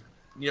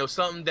 You know,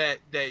 something that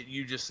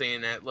you just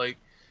saying that like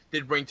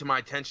did bring to my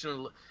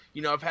attention.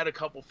 You know, I've had a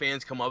couple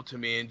fans come up to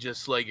me and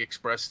just like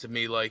express to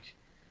me like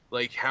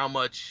how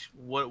much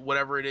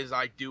whatever it is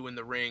I do in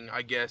the ring,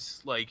 I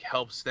guess like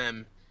helps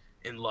them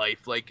in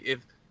life. Like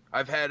if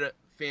I've had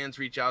fans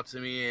reach out to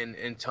me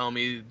and tell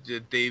me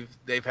that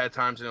they've had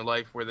times in their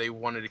life where they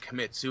wanted to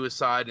commit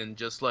suicide, and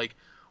just like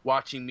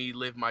watching me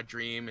live my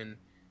dream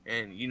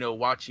and you know,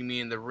 watching me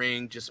in the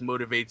ring just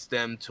motivates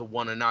them to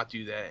want to not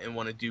do that and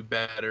want to do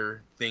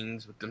better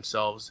things with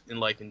themselves in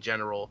life in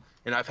general.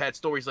 And I've had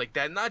stories like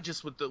that, not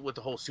just with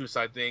the whole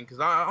suicide thing, because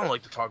I don't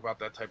like to talk about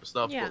that type of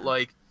stuff, but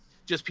like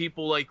just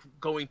people like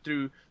going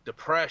through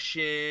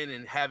depression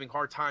and having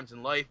hard times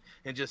in life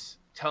and just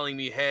telling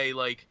me, hey,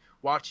 like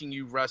watching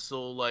you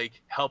wrestle like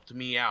helped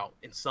me out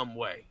in some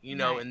way, you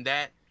know. And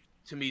that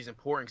to me is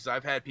important, because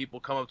I've had people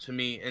come up to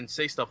me and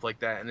say stuff like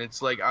that, and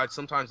it's like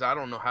sometimes I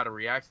don't know how to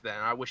react to that,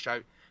 and I wish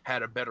I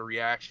had a better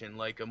reaction,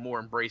 like a more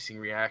embracing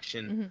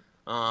reaction.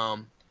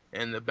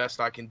 And the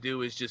best I can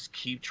do is just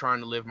keep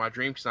trying to live my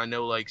dream, because I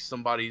know like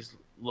somebody's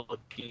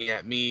looking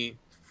at me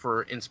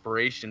for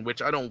inspiration,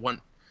 which I don't want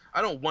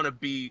to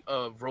be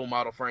a role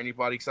model for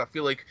anybody, because I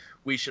feel like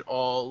we should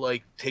all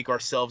like take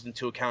ourselves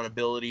into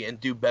accountability and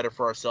do better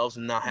for ourselves,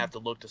 and not have to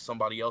look to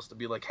somebody else to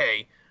be like,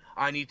 hey,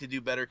 I need to do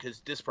better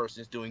because this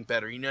person is doing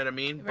better. You know what I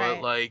mean? Right.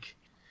 But like,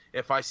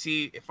 if I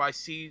see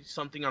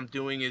something I'm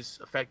doing is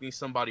affecting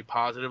somebody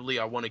positively,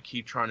 I want to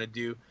keep trying to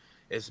do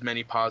as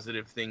many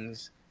positive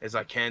things as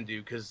I can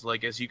do, because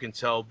like, as you can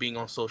tell, being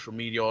on social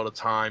media all the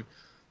time,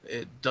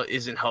 it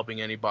isn't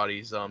helping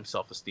anybody's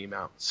self-esteem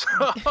out. So,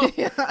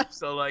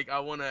 so like I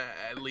want to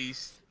at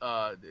least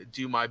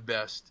do my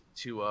best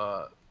to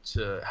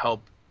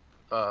help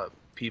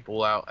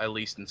people out, at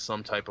least in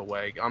some type of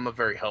way. I'm a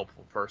very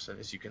helpful person,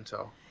 as you can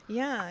tell.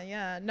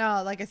 Yeah.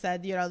 No, like I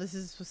said, you know, this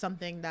is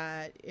something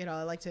that, you know,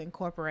 I like to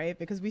incorporate,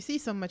 because we see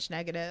so much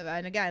negative.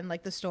 And again,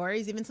 like the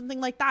stories, even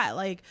something like that,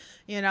 like,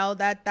 you know,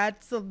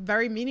 that's a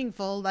very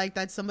meaningful, like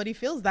that somebody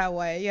feels that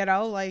way, you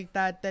know, like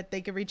that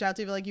they can reach out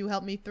to you, like, you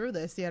helped me through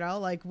this, you know,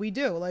 like we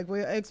do, like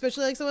we,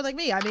 especially like someone like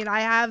me. I mean, I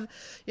have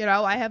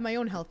my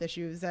own health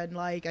issues, and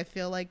like, I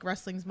feel like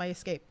wrestling's my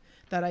escape.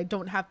 that I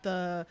don't have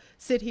to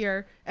sit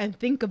here and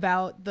think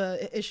about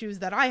the issues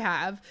that I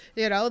have,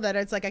 you know, that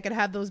it's like I could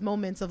have those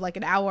moments of like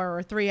an hour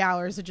or 3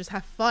 hours to just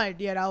have fun,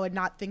 you know, and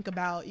not think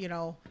about, you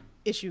know,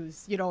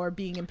 issues, you know, or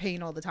being in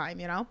pain all the time,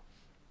 you know?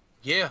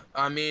 Yeah,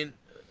 I mean,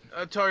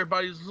 I tell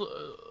everybody,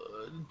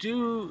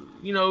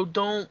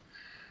 don't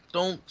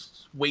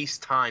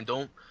waste time.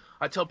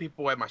 I tell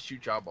people at my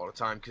shoot job all the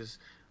time, because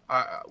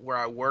where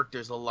I work,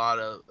 there's a lot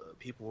of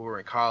people who are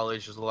in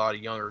college. There's a lot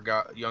of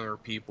younger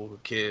people,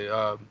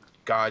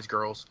 guys,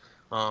 girls,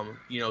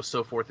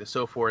 so forth and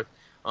so forth.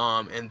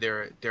 And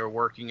they're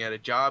working at a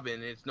job,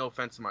 and it's no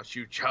offense to my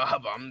shoot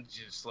job. I'm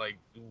just like,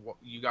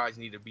 you guys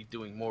need to be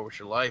doing more with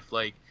your life.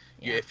 Like,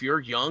 if you're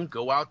young,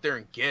 go out there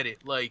and get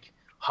it. Like,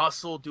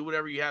 hustle, do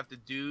whatever you have to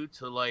do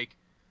to like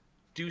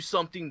do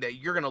something that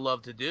you're gonna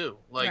love to do.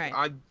 Like,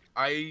 right.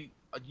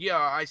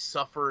 I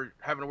suffered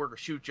having to work a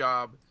shoot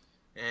job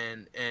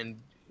and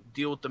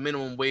deal with the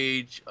minimum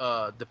wage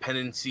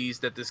dependencies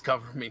that this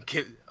government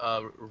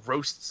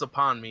roasts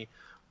upon me.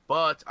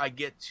 But I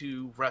get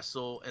to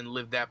wrestle and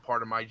live that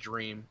part of my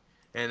dream,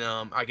 and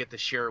I get to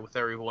share it with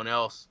everyone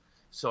else.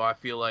 So I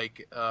feel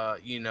like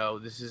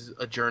this is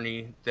a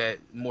journey that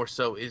more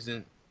so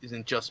isn't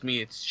just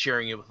me. It's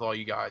sharing it with all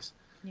you guys.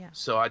 Yeah.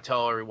 So I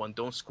tell everyone,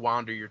 don't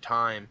squander your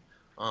time.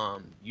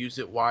 Use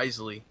it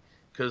wisely,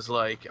 because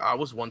like I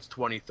was once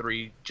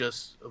 23,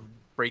 just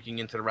breaking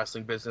into the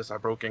wrestling business. I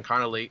broke in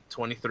kind of late,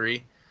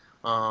 23.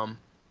 And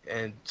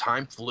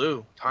time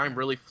flew. Time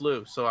really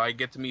flew. So I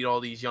get to meet all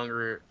these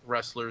younger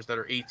wrestlers that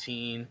are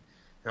 18,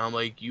 and I'm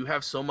like, you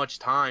have so much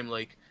time.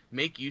 Like,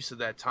 make use of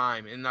that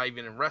time. And not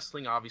even in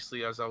wrestling,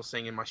 obviously, as I was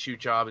saying in my shoot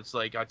job, it's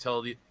like I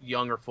tell the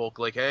younger folk,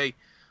 like, hey,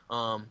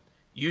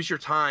 use your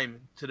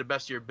time to the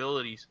best of your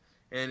abilities.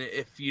 And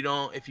if you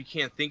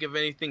can't think of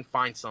anything,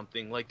 find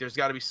something. Like, there's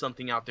got to be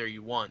something out there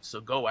you want. So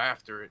go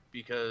after it,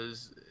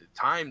 because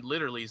time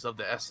literally is of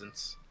the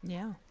essence.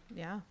 Yeah.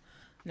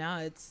 No,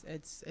 it's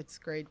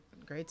great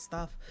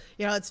stuff.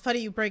 You know, it's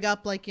funny you bring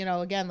up, like, you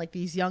know, again, like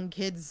these young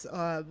kids,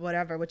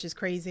 whatever, which is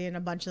crazy. And a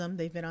bunch of them,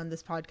 they've been on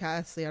this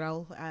podcast, you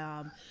know.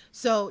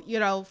 So, you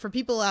know, for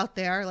people out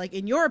there, like,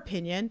 in your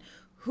opinion,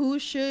 who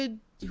should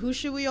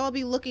we all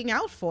be looking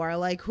out for?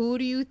 Like, who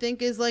do you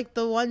think is like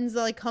the ones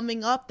like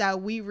coming up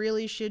that we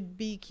really should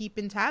be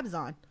keeping tabs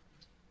on?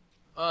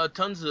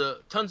 Tons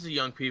of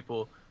young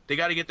people. They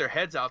got to get their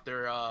heads out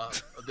their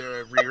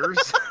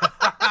rears.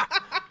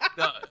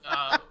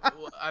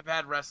 I've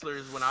had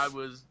wrestlers when I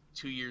was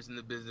 2 years in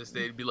the business.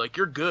 They'd be like,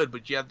 "You're good,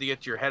 but you have to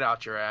get your head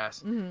out your ass."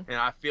 Mm-hmm. And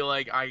I feel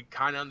like I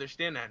kind of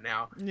understand that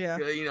now. Yeah.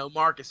 You know,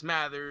 Marcus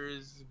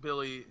Mathers,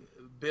 Billy,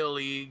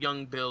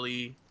 young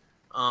Billy,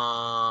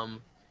 Yoya,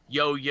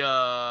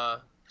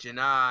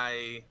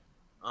 Janai.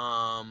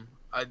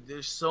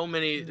 There's so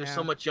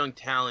much young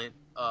talent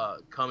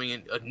coming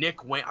in.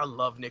 Nick Wayne, I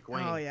love Nick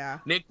Wayne. Oh yeah.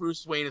 Nick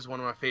Bruce Wayne is one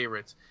of my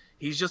favorites.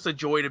 He's just a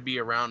joy to be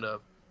around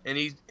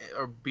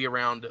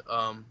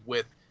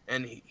with,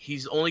 and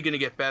he's only going to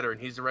get better,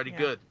 and he's already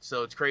good.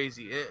 So it's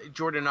crazy.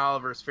 Jordan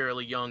Oliver is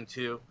fairly young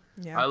too.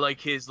 Yeah. I like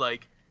his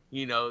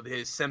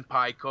his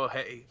senpai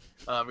Kohei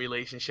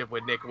relationship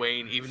with Nick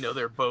Wayne, even though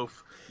they're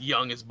both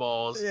young as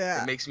balls.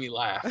 Yeah. It makes me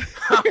laugh.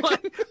 I'm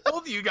like,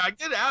 both of you guys,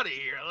 get out of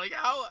here. Like,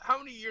 how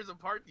many years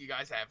apart do you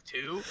guys have?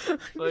 2?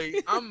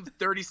 Like, I'm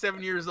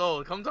 37 years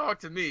old. Come talk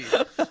to me.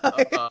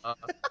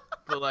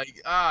 But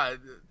like,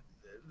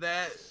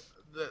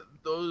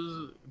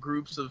 those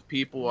groups of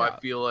people, I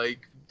feel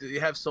like they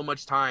have so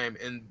much time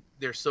and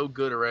they're so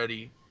good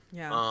already.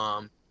 Yeah.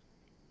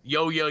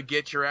 Yoya,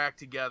 get your act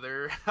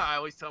together. I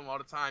always tell him all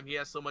the time, he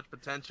has so much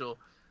potential.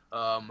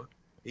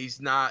 He's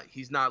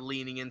not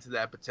leaning into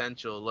that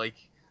potential. Like,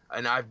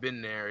 and I've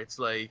been there. It's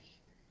like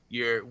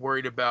you're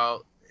worried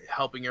about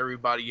helping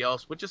everybody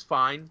else, which is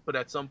fine, but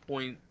at some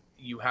point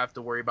you have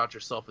to worry about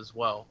yourself as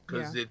well,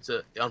 because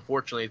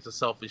unfortunately it's a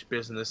selfish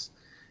business.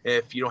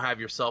 If you don't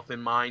have yourself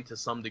in mind to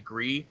some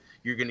degree,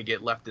 you're going to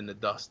get left in the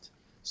dust.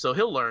 So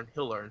he'll learn.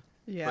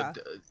 Yeah.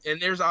 But,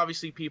 and there's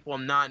obviously people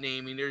I'm not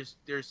naming. There's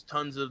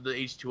tons of the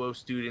H2O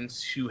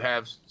students who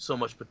have so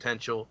much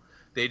potential.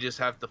 They just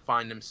have to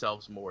find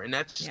themselves more. And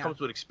that just comes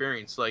with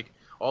experience. Like,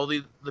 all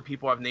the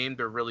people I've named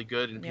are really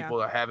good, and people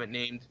that I haven't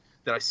named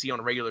that I see on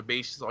a regular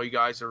basis, all you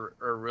guys are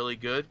really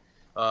good.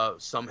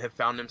 Some have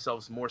found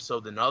themselves more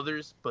so than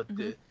others, but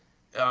the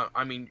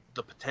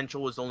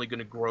potential is only going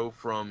to grow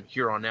from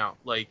here on out.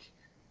 Like,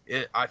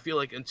 I feel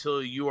like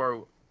until you are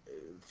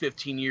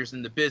 15 years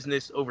in the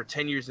business, over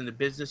 10 years in the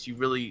business, you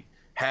really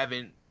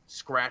haven't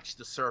scratched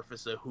the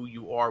surface of who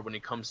you are when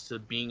it comes to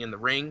being in the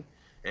ring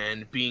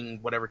and being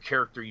whatever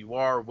character you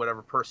are,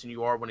 whatever person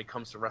you are when it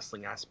comes to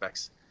wrestling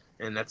aspects.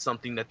 And that's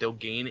something that they'll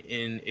gain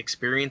in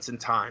experience and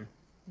time.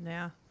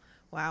 Yeah.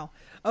 Wow.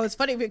 Oh, it's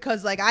funny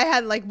because like I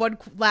had like one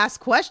last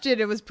question.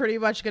 It was pretty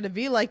much going to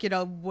be like,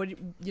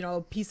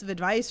 a piece of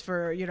advice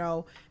for,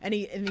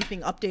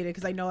 anything updated.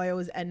 Because I know I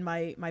always end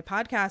my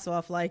podcast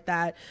off like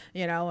that,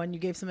 and you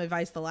gave some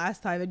advice the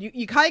last time and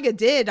you kind of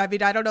did. I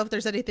mean, I don't know if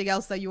there's anything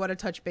else that you want to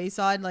touch base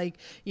on, like,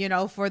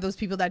 for those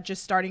people that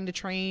just starting to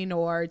train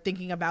or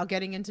thinking about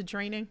getting into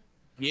training.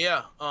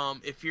 Yeah.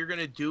 If you're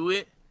gonna do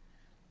it,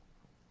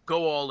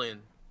 go all in.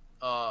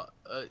 Uh,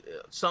 uh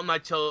Something I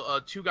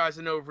tell two guys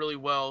I know really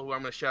well who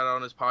I'm gonna shout out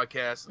on this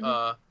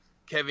podcast.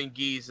 Kevin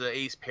Geese,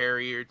 Ace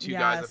Perry, are two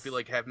guys I feel Yes.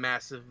 like have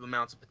massive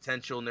amounts of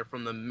potential, and they're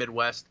from the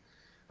Midwest.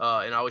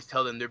 And I always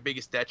tell them their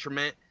biggest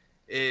detriment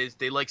is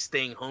they like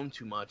staying home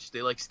too much.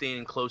 They like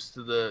staying close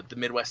to the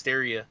Midwest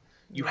area.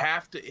 You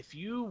have to, if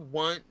you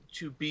want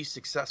to be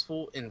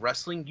successful in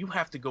wrestling, you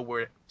have to go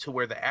where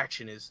the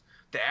action is.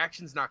 The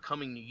action's not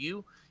coming to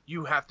you.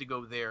 You have to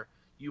go there.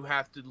 You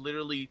have to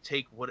literally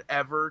take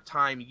whatever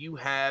time you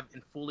have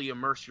and fully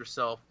immerse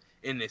yourself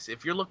in this.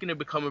 If you're looking to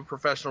become a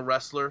professional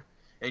wrestler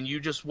and you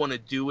just want to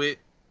do it,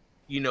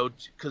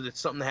 because it's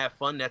something to have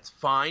fun, that's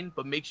fine.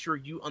 But make sure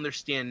you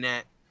understand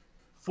that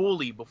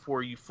fully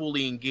before you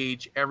fully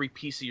engage every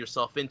piece of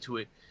yourself into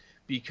it,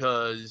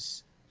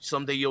 because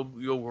someday you'll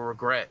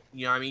regret.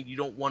 You know what I mean? You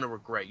don't want to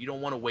regret. You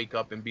don't want to wake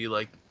up and be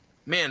like,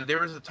 man, there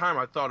was a time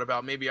I thought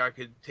about maybe I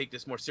could take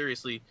this more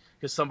seriously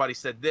because somebody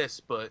said this,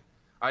 but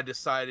I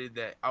decided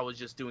that I was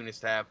just doing this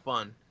to have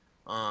fun.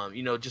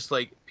 Just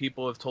like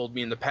people have told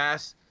me in the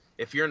past,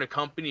 if you're in a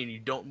company and you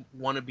don't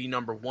want to be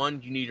number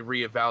one, you need to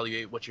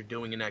reevaluate what you're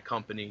doing in that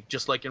company.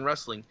 Just like in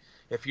wrestling,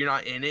 if you're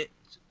not in it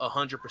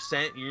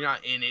 100%, you're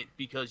not in it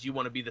because you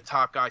want to be the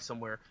top guy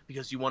somewhere,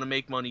 because you want to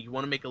make money, you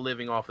want to make a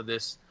living off of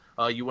this,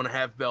 you want to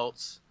have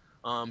belts,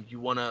 you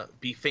want to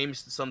be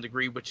famous to some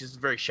degree, which is a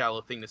very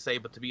shallow thing to say,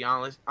 but to be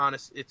honest,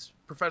 it's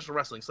professional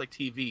wrestling. It's like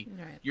TV.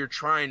 Right. You're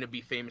trying to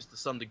be famous to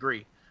some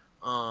degree.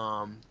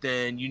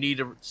 Then you need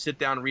to sit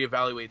down and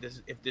reevaluate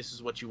this if this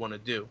is what you want to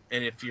do.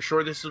 And if you're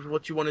sure this is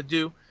what you want to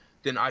do,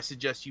 then I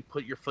suggest you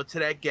put your foot to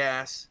that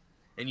gas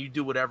and you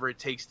do whatever it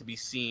takes to be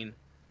seen.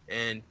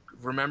 And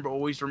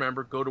always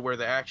remember, go to where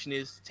the action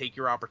is, take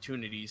your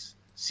opportunities,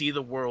 see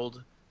the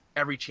world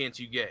every chance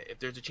you get. If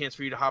there's a chance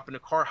for you to hop in a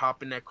car,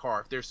 hop in that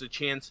car. If there's a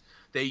chance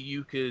that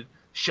you could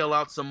shell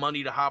out some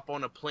money to hop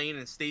on a plane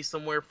and stay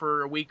somewhere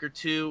for a week or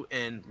two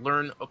and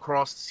learn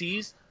across the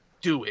seas,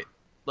 do it.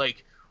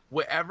 Like,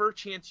 whatever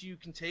chance you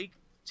can take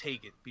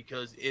it,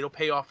 because it'll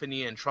pay off in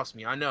the end. Trust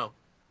me, I know.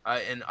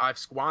 And I've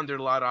squandered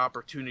a lot of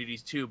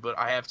opportunities too, but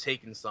I have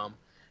taken some.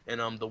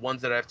 And the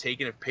ones that I've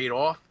taken have paid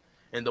off.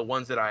 And the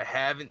ones that I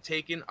haven't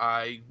taken,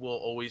 I will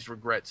always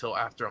regret till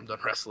after I'm done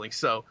wrestling.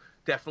 So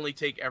definitely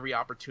take every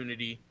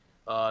opportunity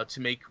to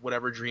make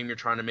whatever dream you're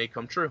trying to make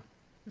come true.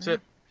 That's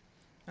it.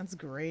 That's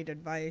great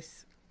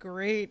advice.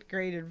 Great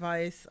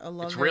advice. I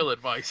love it. It's real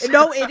advice.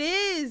 No, it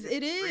is.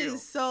 It Real.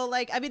 is. So,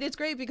 like, I mean, it's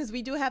great because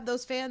we do have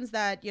those fans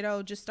that,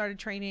 just started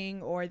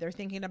training or they're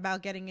thinking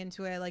about getting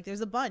into it. Like,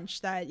 there's a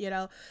bunch that,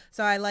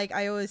 so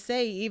I always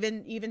say,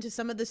 even to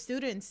some of the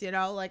students,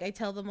 like I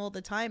tell them all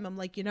the time, I'm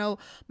like,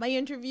 my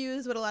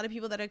interviews with a lot of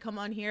people that had come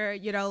on here,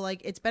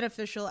 like it's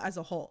beneficial as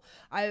a whole.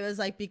 Because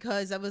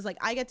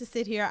I get to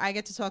sit here, I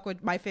get to talk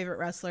with my favorite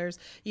wrestlers,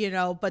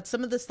 but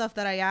some of the stuff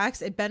that I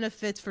ask, it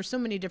benefits for so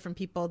many different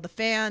people, the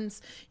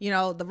fans,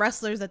 the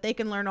wrestlers, that they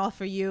can learn off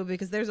for you,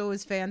 because there's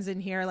always fans in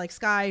here like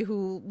Sky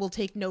who will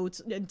take notes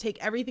and take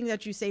everything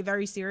that you say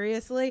very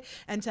seriously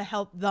and to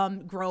help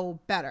them grow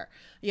better,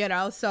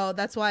 so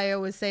that's why I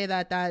always say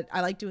that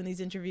I like doing these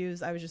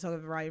interviews. I was just talking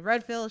with Ryan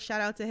Redfield,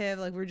 shout out to him,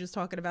 like we were just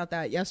talking about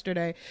that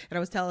yesterday, and I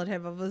was telling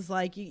him, I was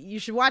like, you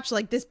should watch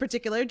like this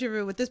particular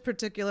interview with this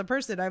particular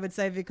person, I would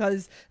say,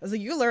 because I was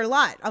like, you learn a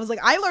lot. I was like,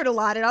 I learned a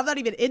lot, and I'm not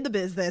even in the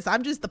business,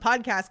 I'm just the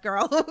podcast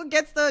girl who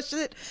gets to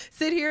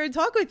sit here and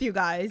talk with you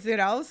guys,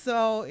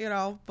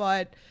 so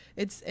but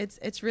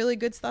it's really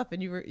good stuff,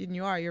 and you're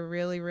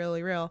really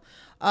really real.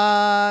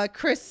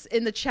 Chris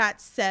in the chat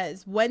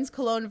says, when's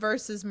Cologne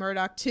versus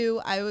Murdoch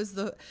 2? I was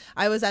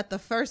at the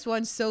first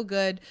one, so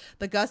good.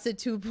 The gusset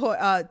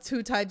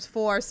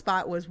 2x4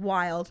 spot was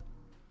wild.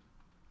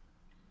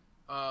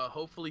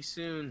 Hopefully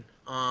soon.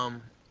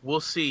 We'll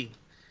see.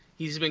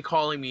 He's been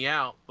calling me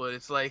out, but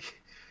it's like,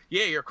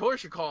 yeah, of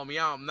course you're calling me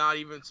out. I'm not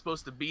even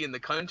supposed to be in the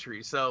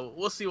country, so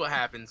we'll see what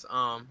happens.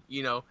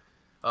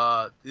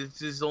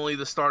 This is only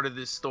the start of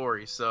this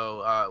story,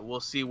 so we'll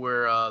see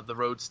where the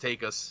roads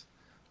take us.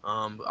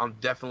 I'm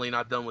definitely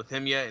not done with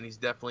him yet, and he's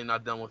definitely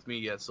not done with me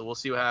yet, so we'll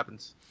see what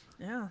happens.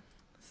 Yeah.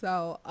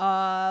 So,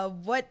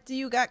 what do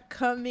you got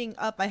coming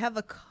up? I have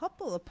a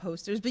couple of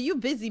posters, but you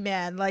busy,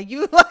 man. Like,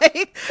 you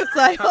like, so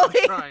I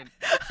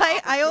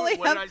only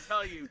What have. did I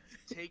tell you?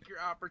 Take your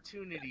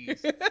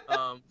opportunities.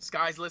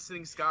 Sky's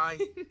listening. Sky,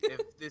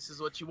 if this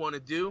is what you want to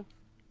do,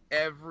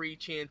 every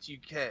chance you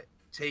get,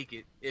 take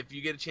it. If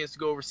you get a chance to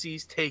go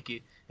overseas, take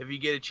it. If you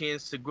get a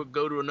chance to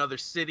go to another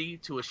city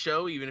to a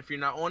show, even if you're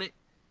not on it,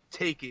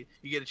 take it.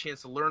 You get a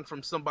chance to learn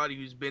from somebody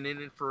who's been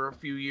in it for a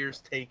few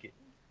years, take it.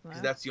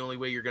 Because that's the only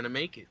way you're going to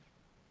make it.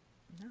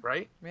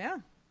 Right? Yeah.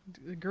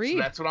 Agreed. So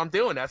that's what I'm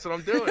doing. So,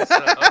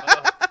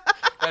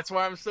 that's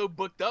why I'm so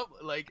booked up.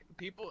 Like,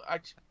 people,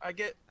 I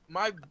get,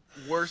 my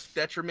worst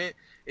detriment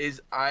is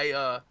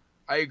I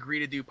I agree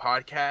to do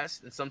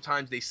podcasts, and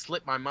sometimes they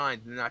slip my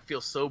mind, and I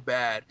feel so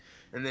bad.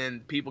 And then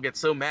people get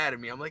so mad at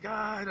me. I'm like,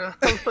 I'm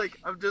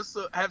just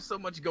I have so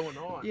much going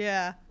on.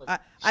 Yeah,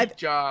 Like, cheap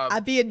job.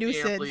 I'd be a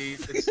family.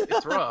 nuisance.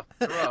 It's rough.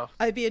 It's rough.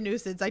 I'd be a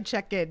nuisance. I'd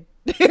check in.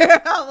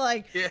 I'm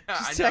like, Yeah,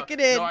 just I know. check it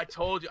in. No, I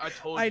told you.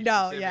 I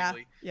know. Yeah,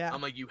 specifically. yeah.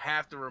 I'm like, you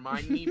have to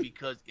remind me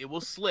because it will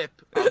slip.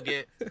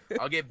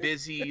 I'll get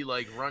busy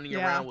like running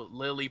Yeah. around with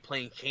Lily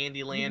playing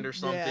Candyland or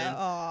something, Yeah,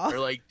 aw.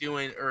 or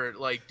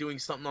doing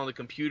something on the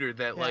computer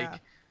that Yeah.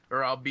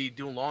 or I'll be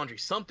doing laundry,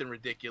 something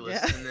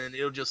ridiculous, Yeah. and then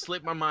it'll just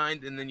slip my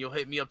mind, and then you'll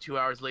hit me up 2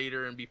 hours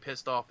later and be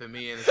pissed off at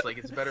me, and it's like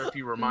it's better if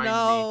you remind me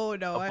No,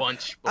 a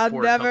bunch I'll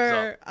before it comes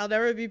up. I'll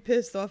never be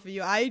pissed off at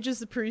you. I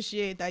just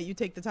appreciate that you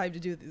take the time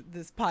to do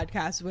this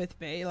podcast with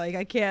me. Like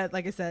I can't,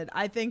 like I said,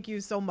 I thank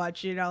you so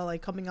much,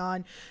 like coming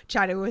on,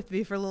 chatting with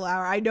me for a little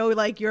hour. I know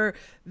like you're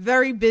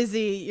very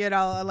busy,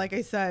 like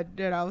I said,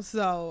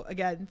 so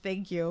again,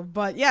 thank you.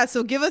 But yeah,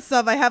 so give us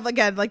some. I have,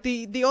 again, like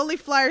the only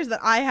flyers that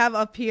I have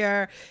up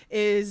here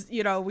is,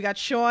 we got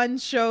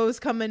Sean's shows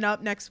coming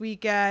up next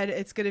weekend.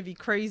 It's going to be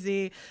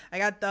crazy. I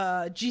got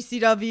the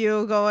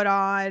GCW going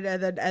on,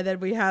 and then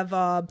we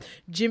have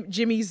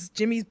Jimmy's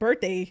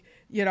birthday,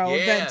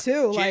 event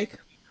too.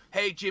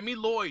 Hey, Jimmy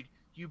Lloyd,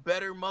 you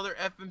better mother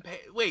effing pay.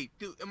 Wait,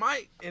 dude, am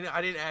I? And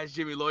I didn't ask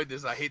Jimmy Lloyd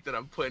this. I hate that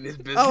I'm putting his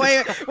business. Oh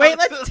wait,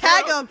 let's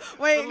tag him.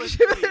 Wait, we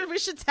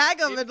should tag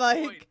him Jimmy and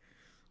like.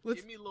 Lloyd,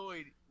 Jimmy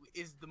Lloyd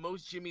is the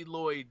most Jimmy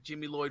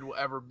Lloyd will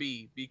ever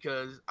be,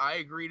 because I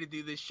agreed to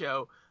do this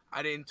show.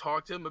 I didn't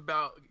talk to him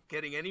about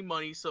getting any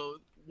money, so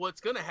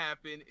what's gonna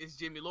happen is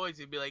Jimmy Lloyd's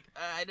gonna be like,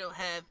 I don't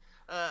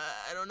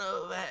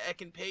know if I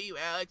can pay you,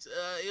 Alex.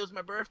 It was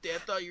my birthday. I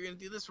thought you were gonna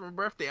do this for my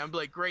birthday. I'm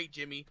like, great,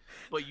 Jimmy,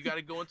 but you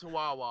gotta go into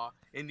Wawa,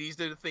 and these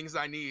are the things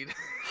I need.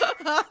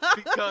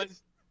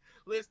 Because,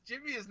 listen,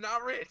 Jimmy is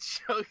not rich,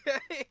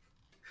 okay?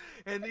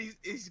 And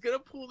he's gonna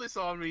pull this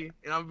on me,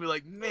 and I'm gonna be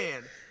like,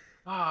 man,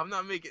 I'm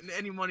not making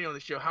any money on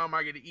the show. How am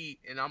I gonna eat?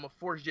 And I'm gonna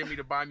force Jimmy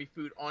to buy me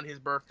food on his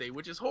birthday,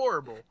 which is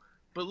horrible.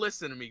 But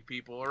listen to me,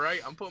 people, all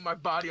right? I'm putting my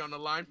body on the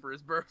line for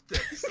his birthday,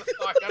 so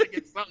I gotta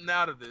get something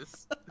out of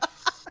this.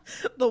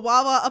 The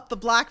Wawa up the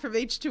block from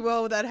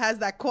H2O that has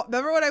that.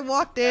 Remember when I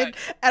walked in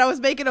and I was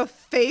making a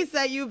face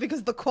at you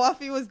because the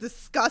coffee was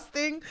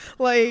disgusting?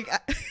 Like.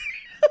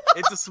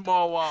 It's a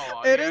small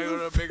Wawa. You gotta go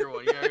to a bigger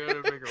one.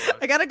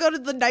 I gotta go to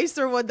the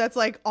nicer one that's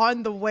like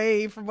on the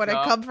way from when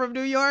I come from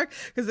New York,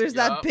 because there's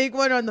that big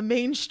one on the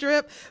main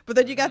strip, but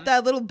then you got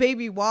that little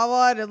baby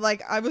Wawa, and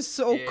like I was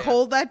so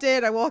cold that day,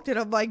 and I walked in,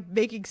 I'm like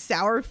making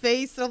sour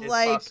face, and I'm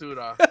like,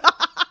 basura.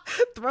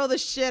 throw the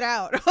shit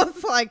out. I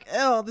was like,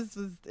 ew,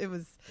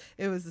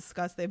 it was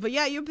disgusting. But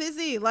yeah, you're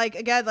busy. Like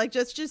again, like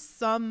just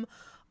some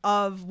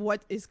of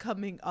what is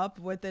coming up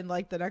within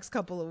like the next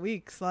couple of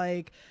weeks.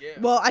 Like,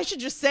 well, I should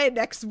just say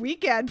next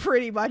weekend,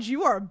 pretty much.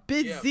 You are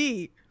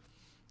busy.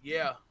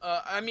 Yeah.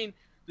 I mean,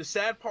 the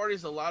sad part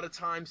is a lot of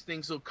times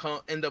things will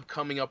end up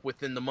coming up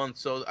within the month.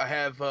 So I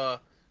have, and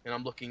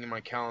I'm looking in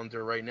my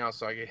calendar right now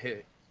so I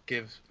can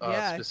give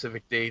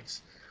specific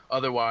dates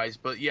otherwise.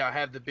 But yeah, I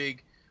have the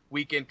big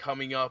weekend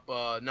coming up.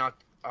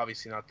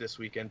 Obviously not this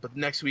weekend, but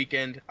next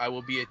weekend I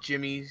will be at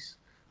Jimmy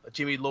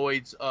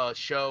Lloyd's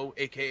show,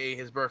 aka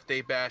his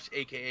birthday bash,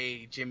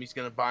 aka Jimmy's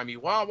gonna buy me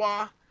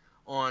Wawa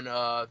on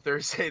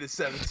Thursday the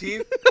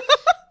 17th.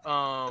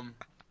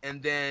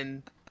 And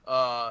then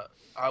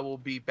I will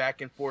be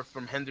back and forth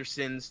from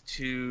Henderson's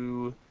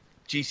to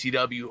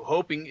GCW,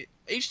 hoping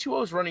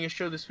H2O is running a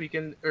show this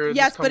weekend.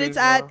 Yes, but it's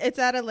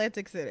at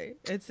Atlantic City.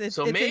 It's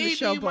so it's maybe in the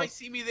show you might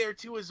see me there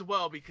too as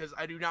well, because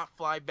I do not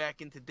fly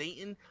back into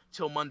Dayton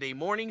till Monday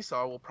morning, so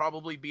I will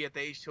probably be at the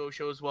H2O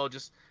show as well,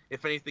 just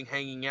if anything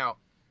hanging out.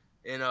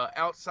 And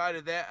outside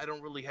of that, I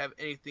don't really have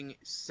anything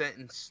set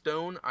in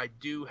stone. I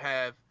do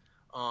have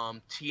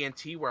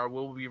TNT, where I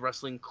will be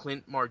wrestling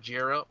Clint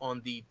Margera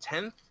on the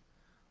 10th.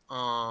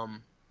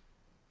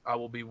 I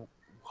will be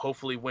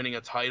hopefully winning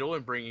a title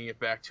and bringing it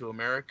back to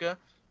America.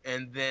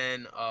 And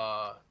then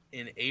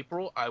in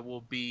April, I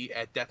will be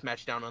at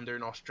Deathmatch Down Under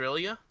in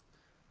Australia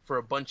for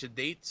a bunch of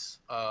dates.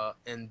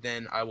 And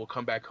then I will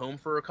come back home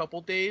for a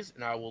couple days,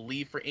 and I will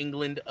leave for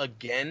England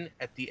again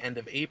at the end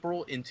of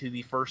April into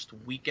the first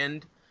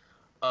weekend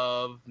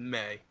of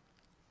May.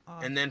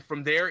 And then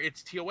from there,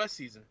 it's TOS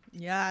season.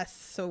 Yes,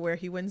 so where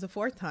he wins a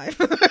fourth time.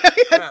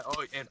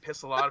 And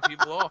piss a lot of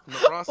people off in the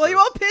process. Well, you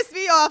won't piss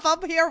me off.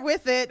 I'm here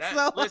with it.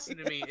 Listen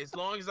to me. As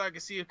long as I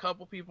can see a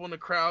couple people in the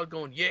crowd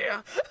going,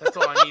 yeah, that's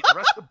all I need. The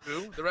rest of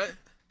boo.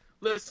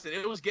 Listen,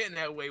 it was getting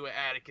that way with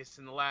Atticus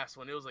in the last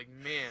one. It was like,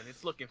 man,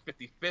 it's looking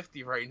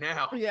 50-50 right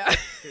now. Yeah.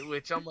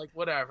 Which I'm like,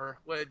 whatever.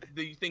 What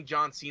do you think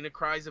John Cena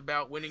cries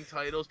about winning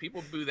titles?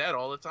 People boo that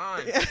all the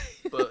time. Yeah.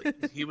 But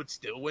he would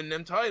still win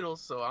them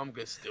titles, so I'm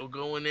gonna still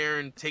go in there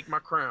and take my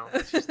crown.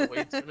 It's just the way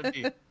it's gonna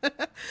be.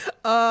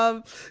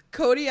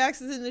 Cody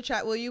X is in the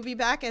chat. Will you be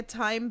back at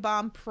Time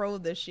Bomb Pro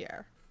this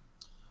year?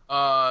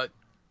 Not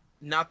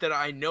that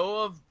I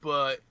know of,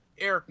 but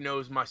Eric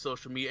knows my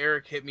social media.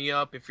 Eric, hit me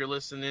up if you're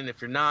listening.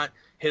 If you're not,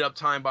 hit up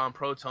Time Bomb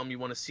Pro. Tell him you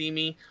want to see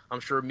me. I'm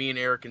sure me and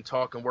Eric can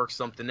talk and work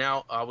something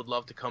out. I would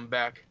love to come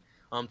back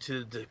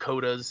to the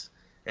Dakotas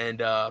and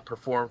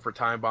perform for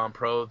Time Bomb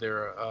Pro.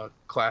 They're a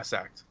class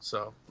act.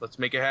 So let's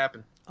make it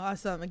happen.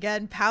 Awesome.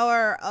 Again,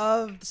 power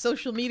of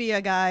social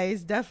media,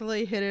 guys.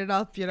 Definitely hit it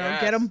up. You know,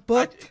 Yes. get them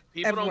booked.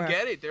 People everywhere. don't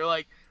get it. They're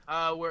like,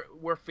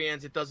 we're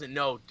fans. It doesn't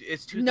know.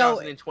 It's No.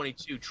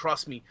 2022.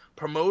 Trust me.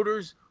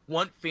 Promoters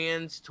want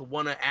fans to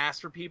want to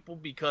ask for people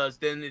because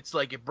then it's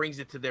like it brings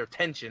it to their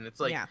attention. It's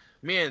like, Yeah.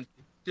 man,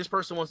 this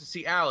person wants to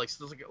see Alex.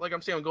 It's like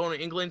I'm saying, I'm going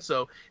to England,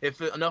 so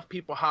if enough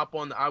people hop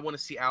on the I want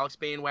to see Alex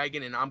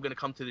bandwagon and I'm going to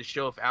come to the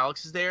show if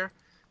Alex is there,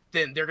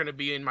 then they're going to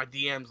be in my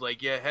DMs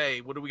like, yeah, hey,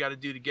 what do we got to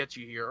do to get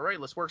you here? All right,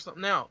 let's work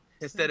something out.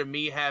 Instead of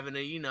me having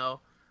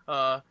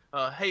to,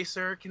 hey,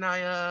 sir, can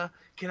I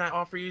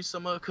offer you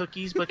some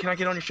cookies, but can I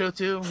get on your show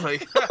too?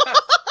 Like,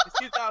 it's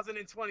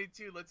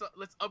 2022.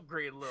 Let's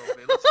upgrade a little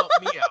bit. Let's help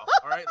me out.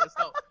 All right,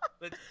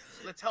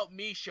 let's help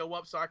me show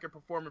up so I can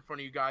perform in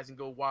front of you guys and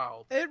go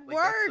wild. It Like,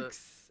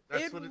 works.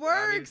 that's It what it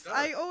works. does.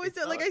 I always It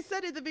said, like I does.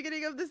 said at the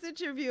beginning of this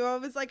interview, I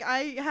was like,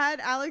 I had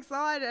Alex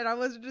on and I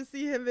wanted to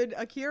see him in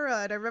Akira,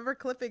 and I remember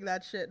clipping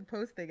that shit and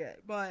posting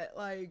it. But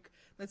like,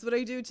 that's what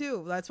I do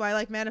too. That's why I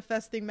like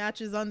manifesting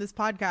matches on this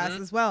podcast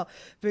as well,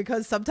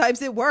 because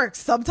sometimes it works.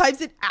 Sometimes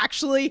it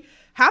actually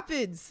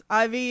happens.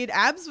 I mean,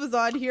 Abs was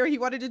on here. He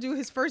wanted to do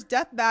his first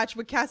death match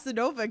with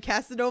Casanova, and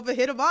Casanova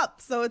hit him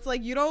up. So it's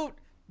like, you don't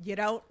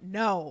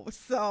know.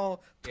 So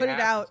put it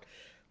out.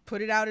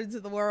 Put it out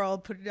into the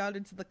world, put it out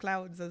into the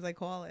clouds, as I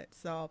call it.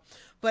 So,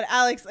 but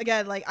Alex,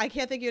 again, like, I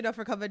can't thank you enough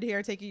for coming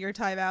here, taking your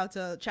time out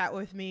to chat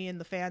with me and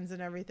the fans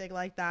and everything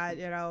like that.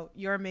 You know,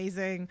 you're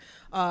amazing.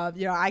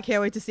 I can't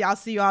wait to see. I'll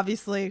see you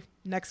obviously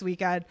next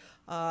weekend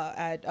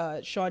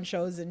at Sean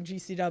shows in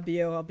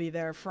GCW. I'll be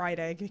there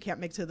Friday. I can't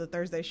make it to the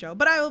Thursday show,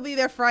 but I will be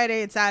there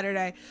Friday and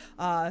Saturday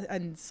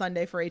and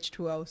Sunday for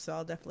H2O. So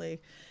I'll definitely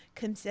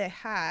can say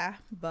hi.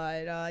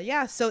 But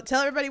yeah, so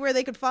tell everybody where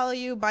they could follow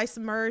you, buy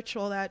some merch,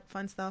 all that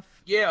fun stuff.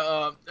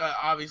 Yeah,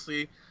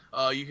 obviously,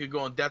 you could go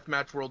on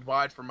Deathmatch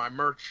Worldwide for my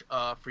merch,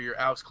 for your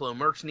Alex Cologne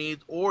merch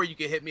needs, or you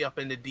can hit me up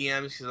in the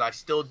DMs because I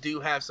still do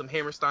have some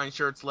Hammerstein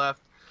shirts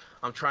left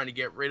I'm trying to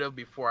get rid of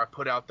before I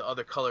put out the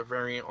other color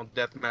variant on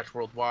Deathmatch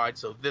Worldwide.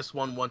 So this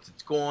one, once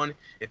it's gone,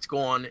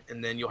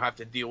 and then you'll have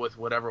to deal with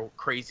whatever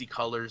crazy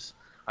colors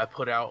I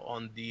put out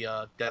on the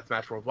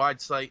Deathmatch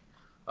Worldwide site.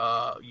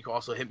 You can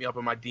also hit me up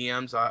in my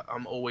DMs.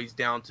 I'm always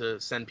down to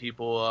send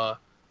people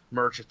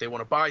merch if they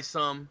want to buy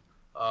some.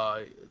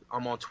 I'm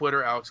on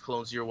Twitter,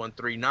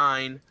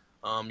 AlexCologne0139.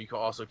 You can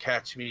also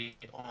catch me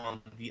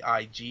on the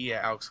IG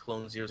at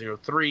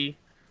AlexCologne003.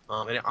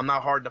 And I'm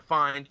not hard to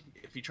find.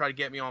 If you try to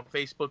get me on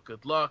Facebook,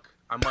 good luck.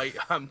 I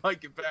might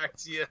get back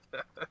to you.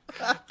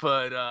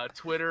 But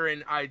Twitter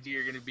and IG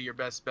are going to be your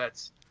best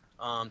bets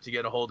to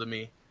get a hold of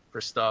me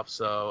for stuff.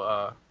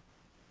 So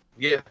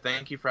yeah,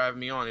 thank you for having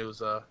me on. It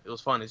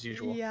was fun as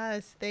usual.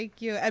 Yes,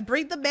 thank you. And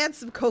bring the man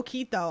some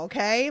coquito,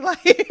 okay?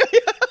 Like,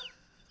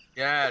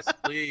 Yes,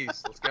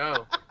 please. Let's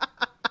go.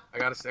 I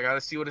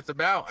gotta see what it's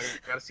about.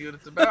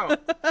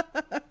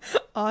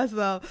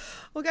 Awesome.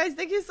 Well, guys,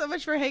 thank you so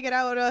much for hanging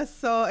out with us.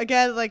 So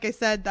again, like I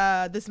said,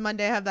 this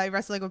Monday I have the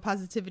Wrestling with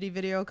Positivity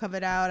video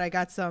coming out.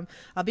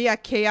 I'll be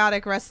at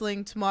Chaotic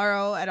Wrestling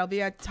tomorrow, and I'll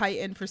be at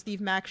Titan for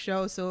Steve Mack's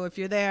show. So if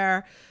you're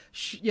there,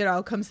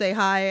 come say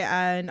hi,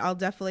 and I'll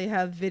definitely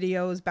have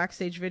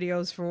backstage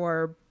videos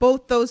for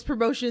both those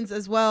promotions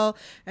as well.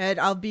 And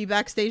I'll be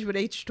backstage with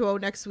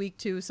H2O next week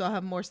too, so I'll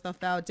have more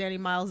stuff out. Danny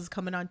Miles is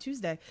coming on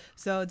Tuesday,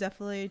 so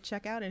definitely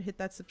check out and hit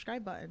that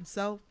subscribe button.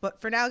 So,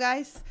 but for now,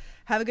 guys,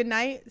 have a good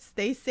night,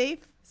 stay safe,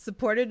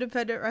 support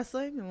independent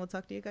wrestling, and we'll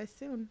talk to you guys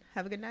soon.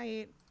 Have a good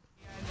night.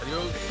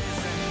 Adios.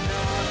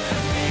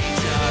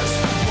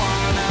 Just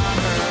wanna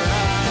hurt